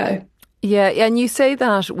good go. Yeah, and you say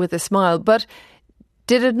that with a smile, but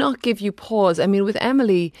did it not give you pause? I mean, with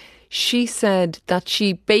Emily, she said that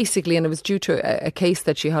she basically, and it was due to a case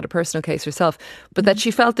that she had, a personal case herself, but that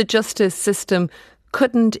she felt the justice system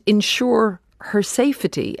couldn't ensure her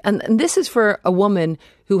safety. And this is for a woman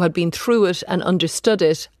who had been through it and understood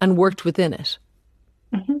it and worked within it.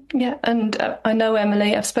 Mm-hmm. Yeah, and I know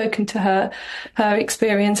Emily, I've spoken to her. Her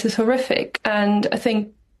experience is horrific. And I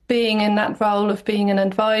think being in that role of being an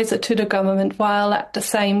advisor to the government while at the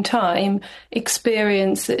same time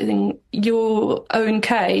experiencing your own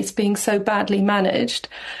case being so badly managed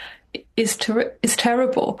is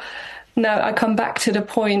terrible. Now, I come back to the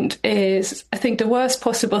point is I think the worst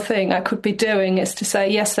possible thing I could be doing is to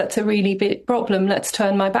say, yes, that's a really big problem, let's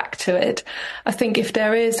turn my back to it. I think if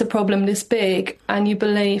there is a problem this big and you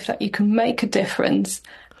believe that you can make a difference,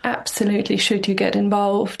 absolutely should you get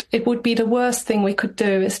involved. It would be the worst thing we could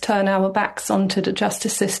do is turn our backs onto the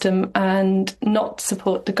justice system and not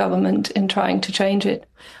support the government in trying to change it.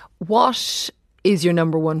 What is your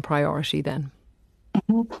number one priority then?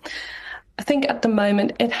 Mm-hmm. I think at the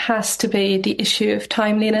moment it has to be the issue of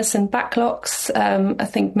timeliness and backlogs. I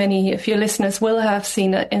think many of your listeners will have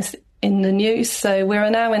seen it in the news. So we're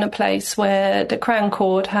now in a place where the Crown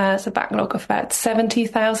Court has a backlog of about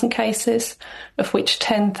 70,000 cases, of which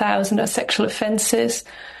 10,000 are sexual offences.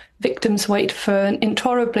 Victims wait for an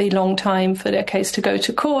intolerably long time for their case to go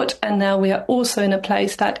to court. And now we are also in a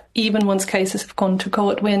place that even once cases have gone to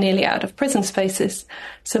court, we're nearly out of prison spaces.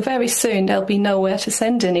 So very soon there'll be nowhere to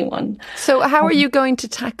send anyone. So how are you going to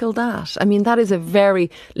tackle that? I mean, that is a very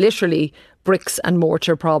literally bricks and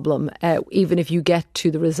mortar problem, even if you get to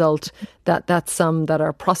the result that some that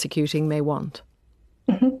are prosecuting may want.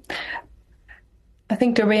 Mm-hmm. I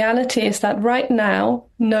think the reality is that right now,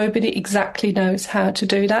 nobody exactly knows how to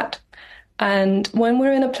do that. And when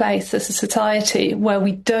we're in a place as a society where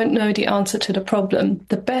we don't know the answer to the problem,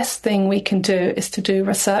 the best thing we can do is to do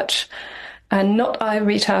research. And not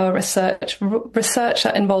ivory tower research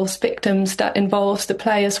that involves victims, that involves the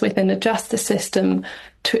players within the justice system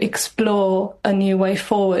to explore a new way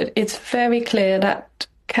forward. It's very clear that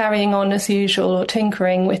carrying on as usual or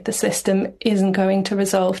tinkering with the system isn't going to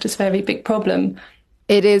resolve this very big problem.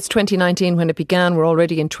 It is 2019 when it began. We're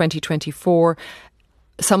already in 2024.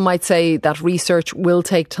 Some might say that research will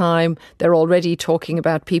take time. They're already talking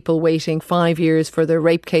about people waiting 5 years for their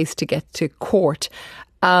rape case to get to court.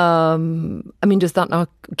 I mean, does that not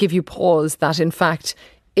give you pause that, in fact,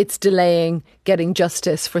 it's delaying getting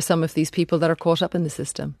justice for some of these people that are caught up in the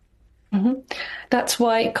system? Mm-hmm. That's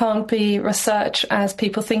why it can't be research as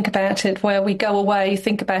people think about it, where we go away,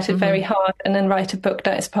 think about it very hard and then write a book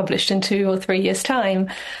that is published in 2 or 3 years' time.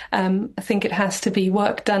 I think it has to be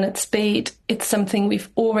work done at speed. It's something we've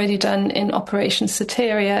already done in Operation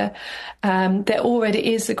Soteria. There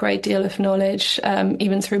already is a great deal of knowledge,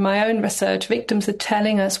 even through my own research. Victims are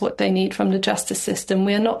telling us what they need from the justice system.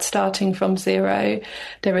 We are not starting from zero.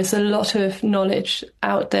 There is a lot of knowledge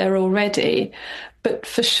out there already. But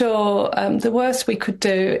for sure, the worst we could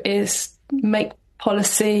do is make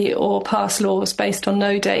policy or pass laws based on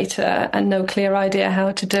no data and no clear idea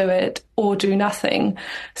how to do it, or do nothing.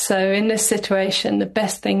 So in this situation, the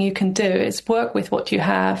best thing you can do is work with what you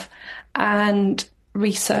have and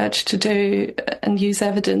research to do and use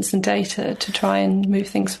evidence and data to try and move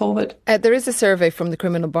things forward. There is a survey from the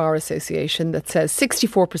Criminal Bar Association that says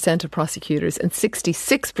 64% of prosecutors and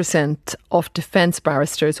 66% of defence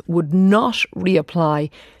barristers would not reapply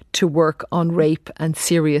to work on rape and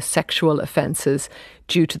serious sexual offences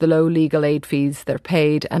due to the low legal aid fees they're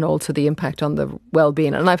paid and also the impact on the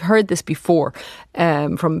well-being. And I've heard this before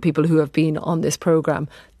from people who have been on this programme,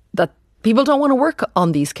 that people don't want to work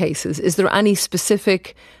on these cases. Is there any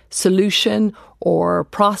specific solution or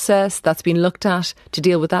process that's been looked at to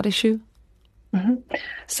deal with that issue? Mm-hmm.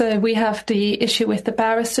 So we have the issue with the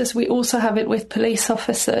barristers. We also have it with police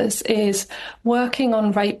officers, is working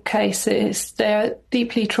on rape cases. They're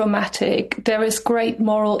deeply traumatic. There is great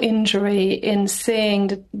moral injury in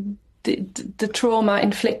seeing the trauma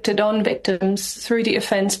inflicted on victims through the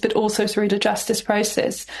offence, but also through the justice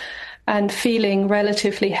process. and feeling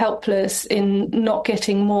relatively helpless in not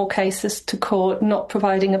getting more cases to court, not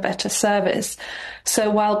providing a better service. So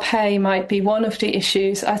while pay might be one of the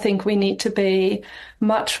issues, I think we need to be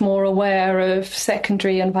much more aware of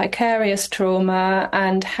secondary and vicarious trauma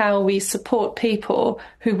and how we support people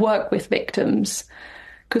who work with victims.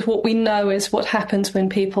 Because what we know is what happens when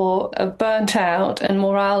people are burnt out and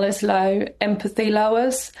morale is low, empathy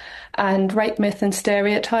lowers, and rape myth and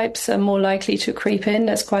stereotypes are more likely to creep in.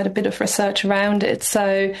 There's quite a bit of research around it.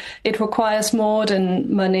 So it requires more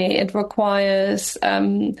than money. It requires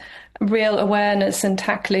real awareness and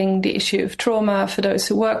tackling the issue of trauma for those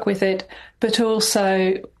who work with it, but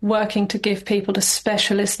also working to give people the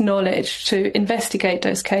specialist knowledge to investigate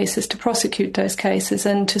those cases, to prosecute those cases,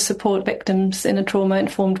 and to support victims in a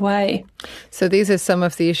trauma-informed way. So these are some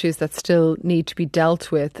of the issues that still need to be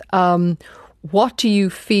dealt with. What do you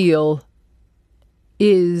feel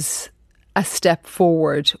is a step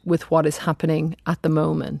forward with what is happening at the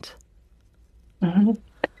moment? Mm-hmm.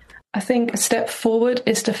 I think a step forward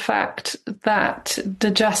is the fact that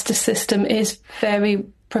the justice system is very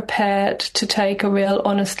prepared to take a real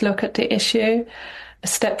honest look at the issue. A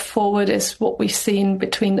step forward is what we've seen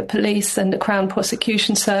between the police and the Crown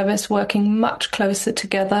Prosecution Service working much closer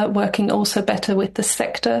together, working also better with the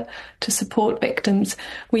sector to support victims.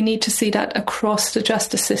 We need to see that across the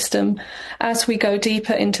justice system. As we go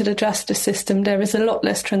deeper into the justice system, there is a lot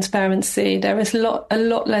less transparency, there is a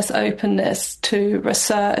lot less openness to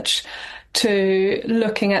research, to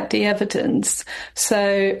looking at the evidence.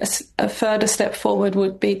 So a further step forward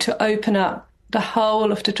would be to open up the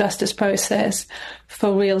whole of the justice process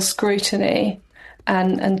for real scrutiny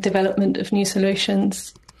and development of new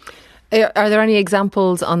solutions. Are there any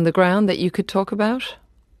examples on the ground that you could talk about?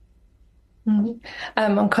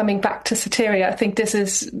 I'm coming back to Soteria. I think this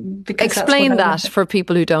is because explain that for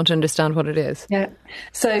people who don't understand what it is. Yeah.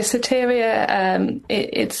 So Soteria,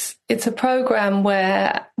 it's a program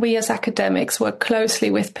where we as academics work closely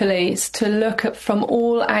with police to look at from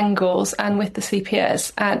all angles and with the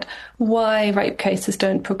CPS at why rape cases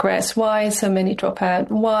don't progress, why so many drop out,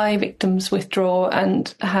 why victims withdraw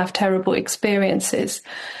and have terrible experiences,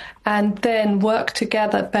 and then work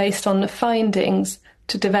together based on the findings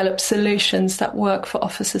to develop solutions that work for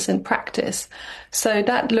officers in practice. So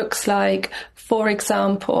that looks like, for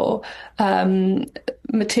example,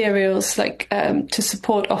 materials like to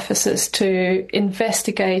support officers to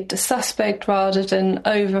investigate the suspect rather than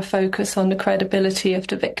over-focus on the credibility of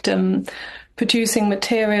the victim, producing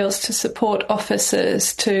materials to support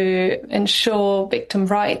officers to ensure victim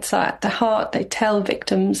rights are at the heart. They tell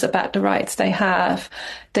victims about the rights they have.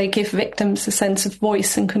 They give victims a sense of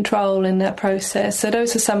voice and control in their process. So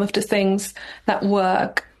those are some of the things that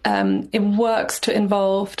work. It works to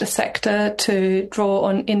involve the sector, to draw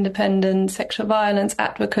on independent sexual violence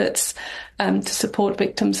advocates, to support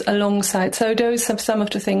victims alongside. So those are some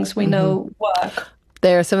of the things we know work.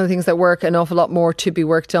 There are some of the things that work, an awful lot more to be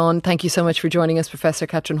worked on. Thank you so much for joining us, Professor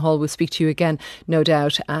Katrin Hohl. We'll speak to you again, no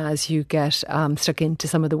doubt, as you get stuck into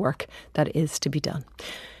some of the work that is to be done.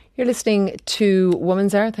 You're listening to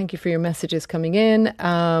Woman's Hour. Thank you for your messages coming in.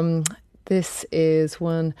 This is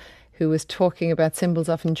one who was talking about symbols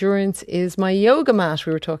of endurance is my yoga mat.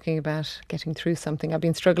 We were talking about getting through something. I've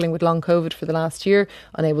been struggling with long COVID for the last year,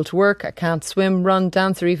 unable to work. I can't swim, run,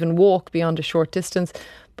 dance or even walk beyond a short distance.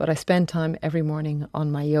 But I spend time every morning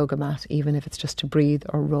on my yoga mat, even if it's just to breathe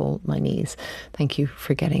or roll my knees. Thank you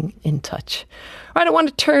for getting in touch. All right, I want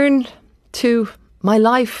to turn to my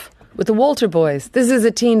life with the Walter Boys. This is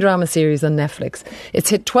a teen drama series on Netflix. It's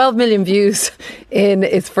hit 12 million views in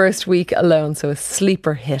its first week alone, so a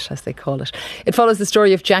sleeper hit, as they call it. It follows the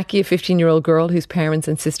story of Jackie, a 15-year-old girl whose parents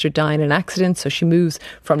and sister die in an accident, so she moves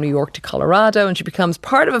from New York to Colorado and she becomes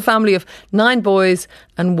part of a family of 9 boys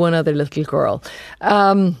and 1 other little girl.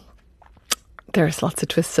 There's lots of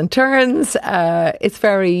twists and turns. It's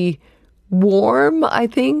very warm, I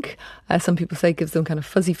think. Some people say it gives them kind of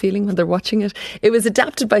fuzzy feeling when they're watching it. It was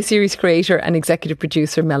adapted by series creator and executive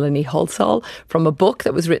producer Melanie Halsall from a book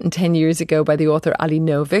that was written 10 years ago by the author Ali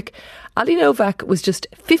Novak. Ali Novak was just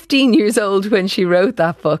 15 years old when she wrote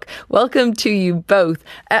that book. Welcome to you both.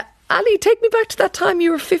 Ali, take me back to that time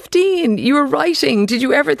you were 15. You were writing. Did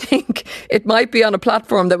you ever think it might be on a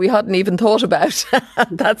platform that we hadn't even thought about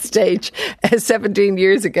at that stage 17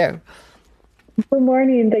 years ago? Good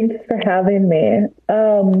morning. Thanks for having me.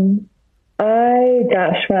 When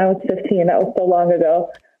I was 15, that was so long ago,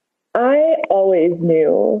 I always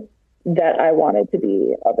knew that I wanted to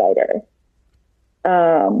be a writer.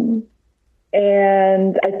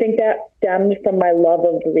 And I think that stemmed from my love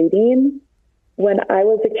of reading. When I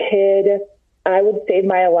was a kid, I would save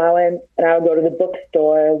my allowance and I would go to the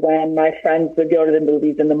bookstore when my friends would go to the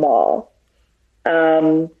movies in the mall.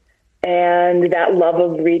 And that love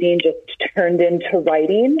of reading just turned into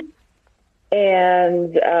writing.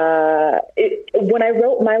 And when I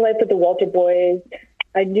wrote My Life with the Walter Boys,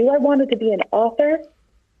 I knew I wanted to be an author,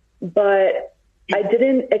 but I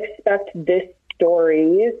didn't expect this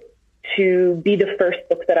story to be the first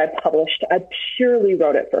book that I published. I purely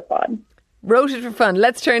wrote it for fun. Wrote it for fun.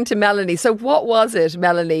 Let's turn to Melanie. So what was it,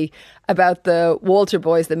 Melanie, about the Walter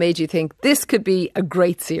Boys that made you think this could be a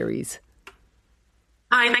great series?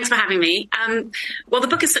 Hi, thanks for having me. Well, the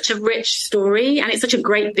book is such a rich story and it's such a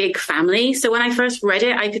great big family. So when I first read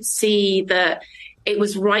it, I could see that it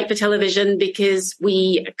was right for television because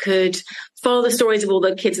we could follow the stories of all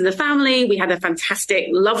the kids in the family. We had a fantastic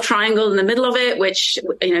love triangle in the middle of it, which,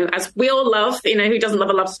 as we all love, who doesn't love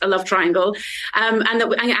a love triangle? And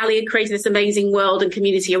Ali had created this amazing world and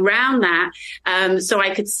community around that. So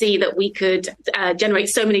I could see that we could generate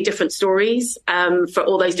so many different stories for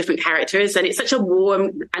all those different characters. And it's such a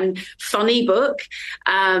warm and funny book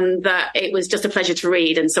that it was just a pleasure to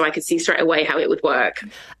read. And so I could see straight away how it would work.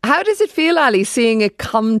 How does it feel, Ali, seeing it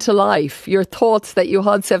come to life? Your thoughts that you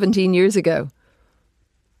had 17 years ago?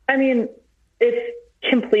 I mean, it's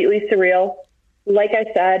completely surreal. Like I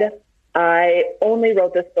said, I only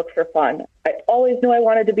wrote this book for fun. I always knew I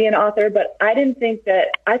wanted to be an author, but I didn't think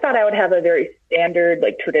I thought I would have a very standard,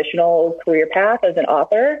 traditional career path as an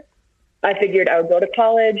author. I figured I would go to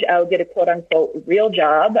college, I would get a quote unquote real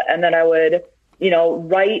job, and then I would,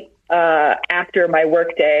 write after my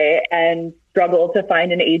workday and struggle to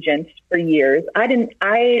find an agent for years.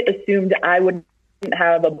 I assumed I wouldn't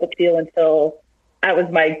have a book deal until I was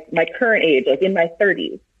my current age, in my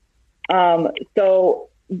 30s. So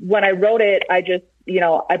when I wrote it, I just,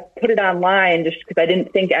 I put it online just because I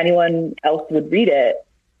didn't think anyone else would read it.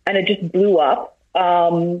 And it just blew up.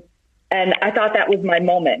 And I thought that was my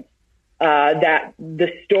moment, that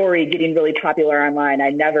the story getting really popular online.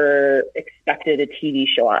 I never expected a TV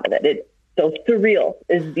show out of it. So surreal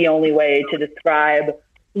is the only way to describe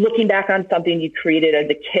looking back on something you created as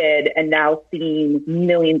a kid and now seeing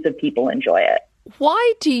millions of people enjoy it.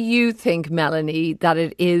 Why do you think, Melanie, that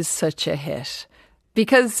it is such a hit?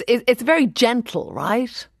 Because it's very gentle,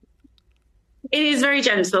 right? It is very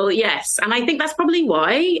gentle, yes. And I think that's probably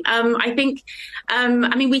why.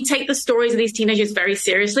 We take the stories of these teenagers very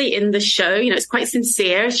seriously in the show. It's quite a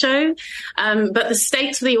sincere show. But the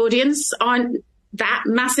stakes for the audience aren't that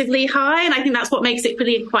massively high. And I think that's what makes it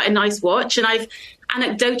really quite a nice watch. And I've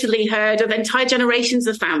anecdotally heard of entire generations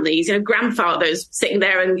of families, grandfathers sitting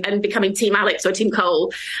there and becoming Team Alex or Team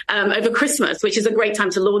Cole over Christmas, which is a great time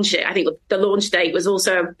to launch it. I think the launch date was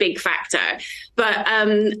also a big factor. But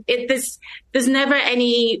there's never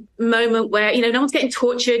any moment where, no one's getting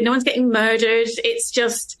tortured, no one's getting murdered. It's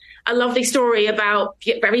just a lovely story about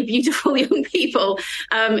very beautiful young people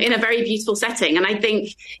in a very beautiful setting. And I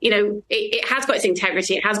think, it has got its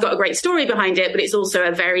integrity. It has got a great story behind it, but it's also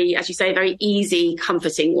a very, as you say, very easy,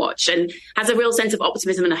 comforting watch and has a real sense of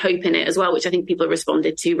optimism and a hope in it as well, which I think people have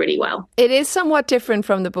responded to really well. It is somewhat different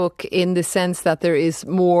from the book in the sense that there is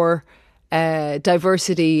more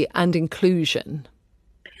diversity and inclusion.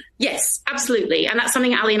 Yes, absolutely. And that's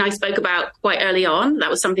something Ali and I spoke about quite early on.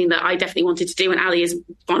 That was something that I definitely wanted to do, and Ali is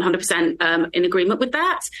 100% in agreement with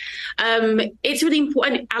that. It's really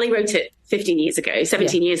important. Ali wrote it 17 years ago.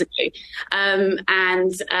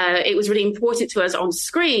 And it was really important to us on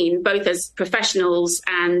screen, both as professionals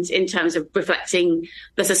and in terms of reflecting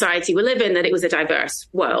the society we live in, that it was a diverse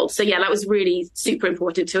world. So, that was really super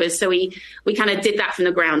important to us. So we kind of did that from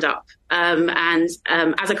the ground up. As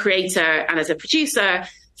a creator and as a producer,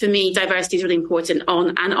 for me, diversity is really important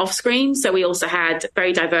on and off screen. So we also had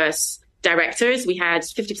very diverse directors. We had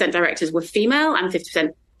 50% directors were female and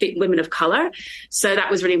 50% women of colour. So that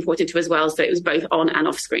was really important to us as well. So it was both on and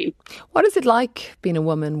off screen. What is it like being a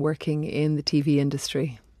woman working in the TV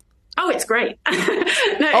industry? Oh, it's great.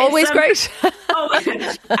 Always great.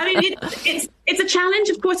 It's a challenge.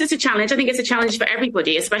 Of course, it's a challenge. I think it's a challenge for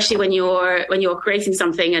everybody, especially when you're creating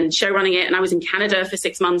something and show running it. And I was in Canada for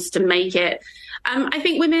 6 months to make it. I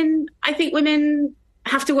think women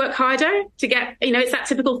have to work harder to get, it's that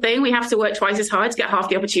typical thing. We have to work twice as hard to get half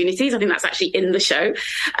the opportunities. I think that's actually in the show.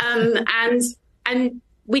 And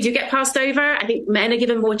we do get passed over. I think men are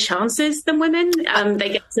given more chances than women. They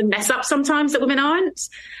get to mess up sometimes that women aren't.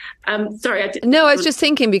 Sorry. No, I was just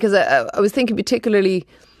thinking because I was thinking particularly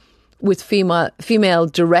with female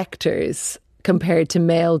directors compared to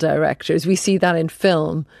male directors. We see that in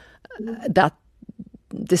film, that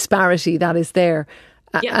disparity that is there.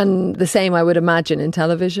 Yeah. And the same, I would imagine, in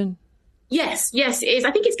television. Yes, it is.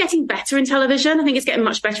 I think it's getting better in television. I think it's getting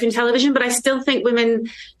much better in television, but I still think women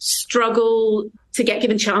struggle to get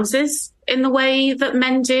given chances in the way that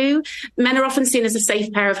men do. Men are often seen as a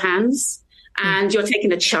safe pair of hands, and you're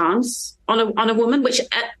taking a chance on a woman, which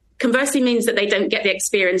conversely means that they don't get the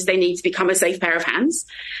experience they need to become a safe pair of hands.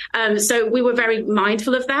 So we were very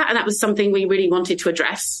mindful of that, and that was something we really wanted to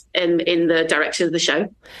address in the direction of the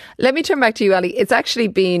show. Let me turn back to you, Ali. It's actually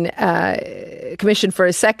been commissioned for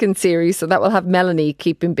a second series, so that will have Melanie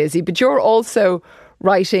keeping busy. But you're also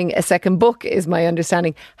writing a second book, is my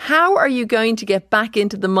understanding. How are you going to get back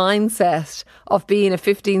into the mindset of being a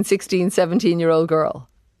 15, 16, 17-year-old girl?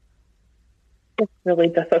 It's really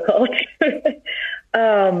difficult.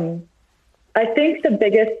 I think the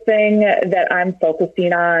biggest thing that I'm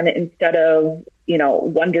focusing on, instead of,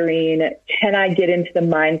 wondering, can I get into the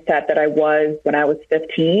mindset that I was when I was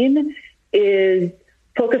 15, is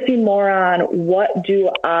focusing more on what do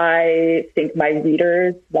I think my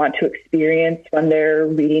readers want to experience when they're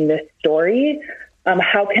reading this story?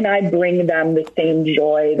 How can I bring them the same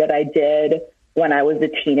joy that I did when I was a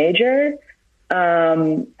teenager?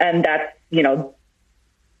 And that's,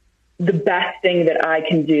 the best thing that I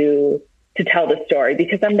can do to tell the story,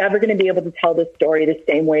 because I'm never going to be able to tell the story the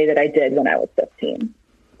same way that I did when I was 15.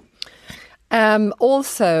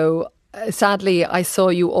 Also, sadly, I saw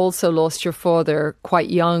you also lost your father quite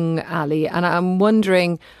young, Ali, and I'm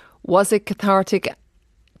wondering, was it cathartic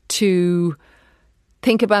to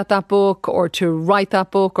think about that book or to write that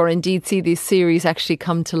book or indeed see this series actually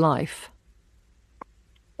come to life?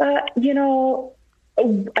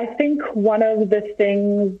 I think one of the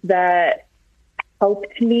things that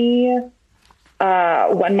helped me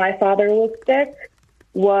when my father was sick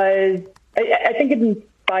was, I think it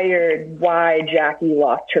inspired why Jackie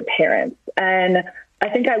lost her parents. And I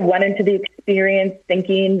think I went into the experience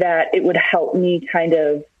thinking that it would help me kind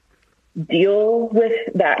of deal with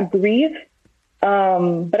that grief.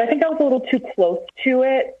 But I think I was a little too close to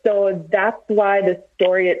it. So that's why the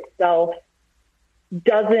story itself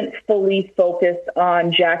doesn't fully focus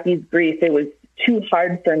on Jackie's grief. It was too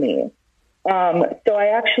hard for me. So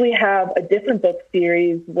I actually have a different book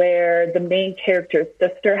series where the main character's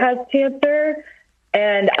sister has cancer,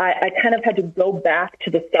 and I kind of had to go back to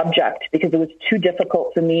the subject because it was too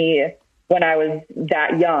difficult for me when I was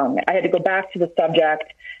that young. I had to go back to the subject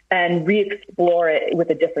and re-explore it with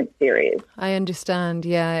a different series. I understand,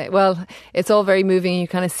 yeah. Well, it's all very moving. You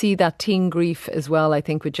kind of see that teen grief as well, I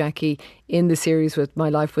think, with Jackie in the series with My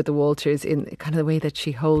Life with the Walters, in kind of the way that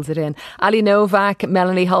she holds it in. Ali Novak,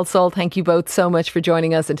 Melanie Halsall, thank you both so much for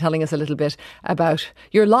joining us and telling us a little bit about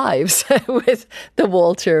your lives with the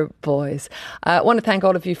Walter boys. I want to thank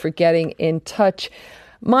all of you for getting in touch.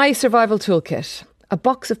 My survival toolkit: a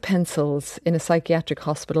box of pencils in a psychiatric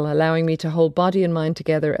hospital, allowing me to hold body and mind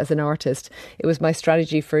together as an artist. It was my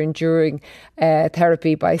strategy for enduring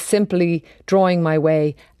therapy by simply drawing my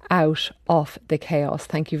way out of the chaos.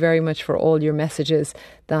 Thank you very much for all your messages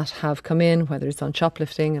that have come in, whether it's on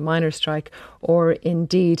shoplifting, a miners' strike, or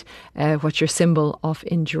indeed what your symbol of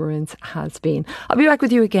endurance has been. I'll be back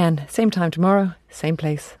with you again, same time tomorrow, same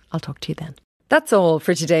place. I'll talk to you then. That's all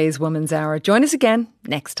for today's Woman's Hour. Join us again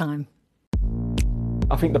next time.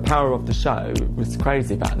 I think the power of the show was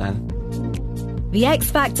crazy back then. The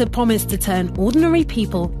X Factor promised to turn ordinary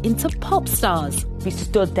people into pop stars. We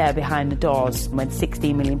stood there behind the doors when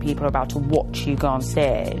 16 million people are about to watch you go on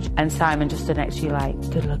stage, and Simon just stood next to you like,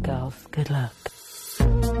 good luck, girls, good luck.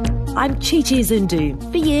 I'm Chi-Chi Zundu.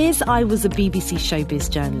 For years, I was a BBC showbiz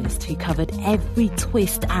journalist who covered every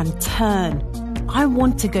twist and turn. I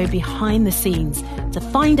want to go behind the scenes to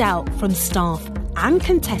find out from staff and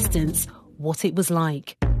contestants what it was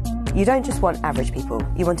like. You don't just want average people.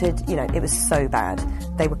 You wanted, it was so bad.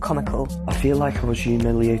 They were comical. I feel like I was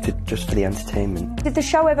humiliated just for the entertainment. Did the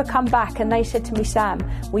show ever come back and they said to me, Sam,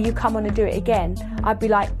 will you come on and do it again? I'd be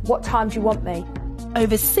like, what time do you want me?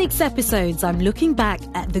 Over 6 episodes, I'm looking back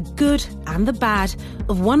at the good and the bad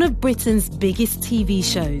of one of Britain's biggest TV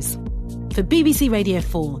shows. For BBC Radio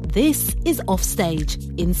 4, this is Offstage,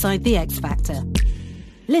 Inside the X Factor.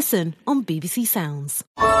 Listen on BBC Sounds.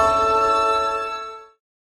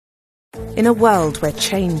 In a world where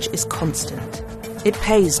change is constant, it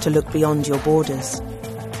pays to look beyond your borders.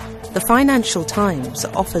 The Financial Times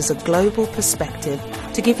offers a global perspective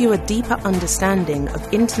to give you a deeper understanding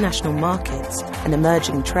of international markets and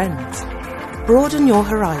emerging trends. Broaden your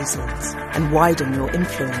horizons and widen your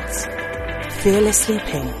influence. Fearlessly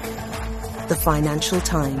Pink. The Financial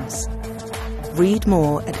Times. Read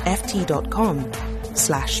more at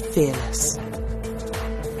ft.com/fearless.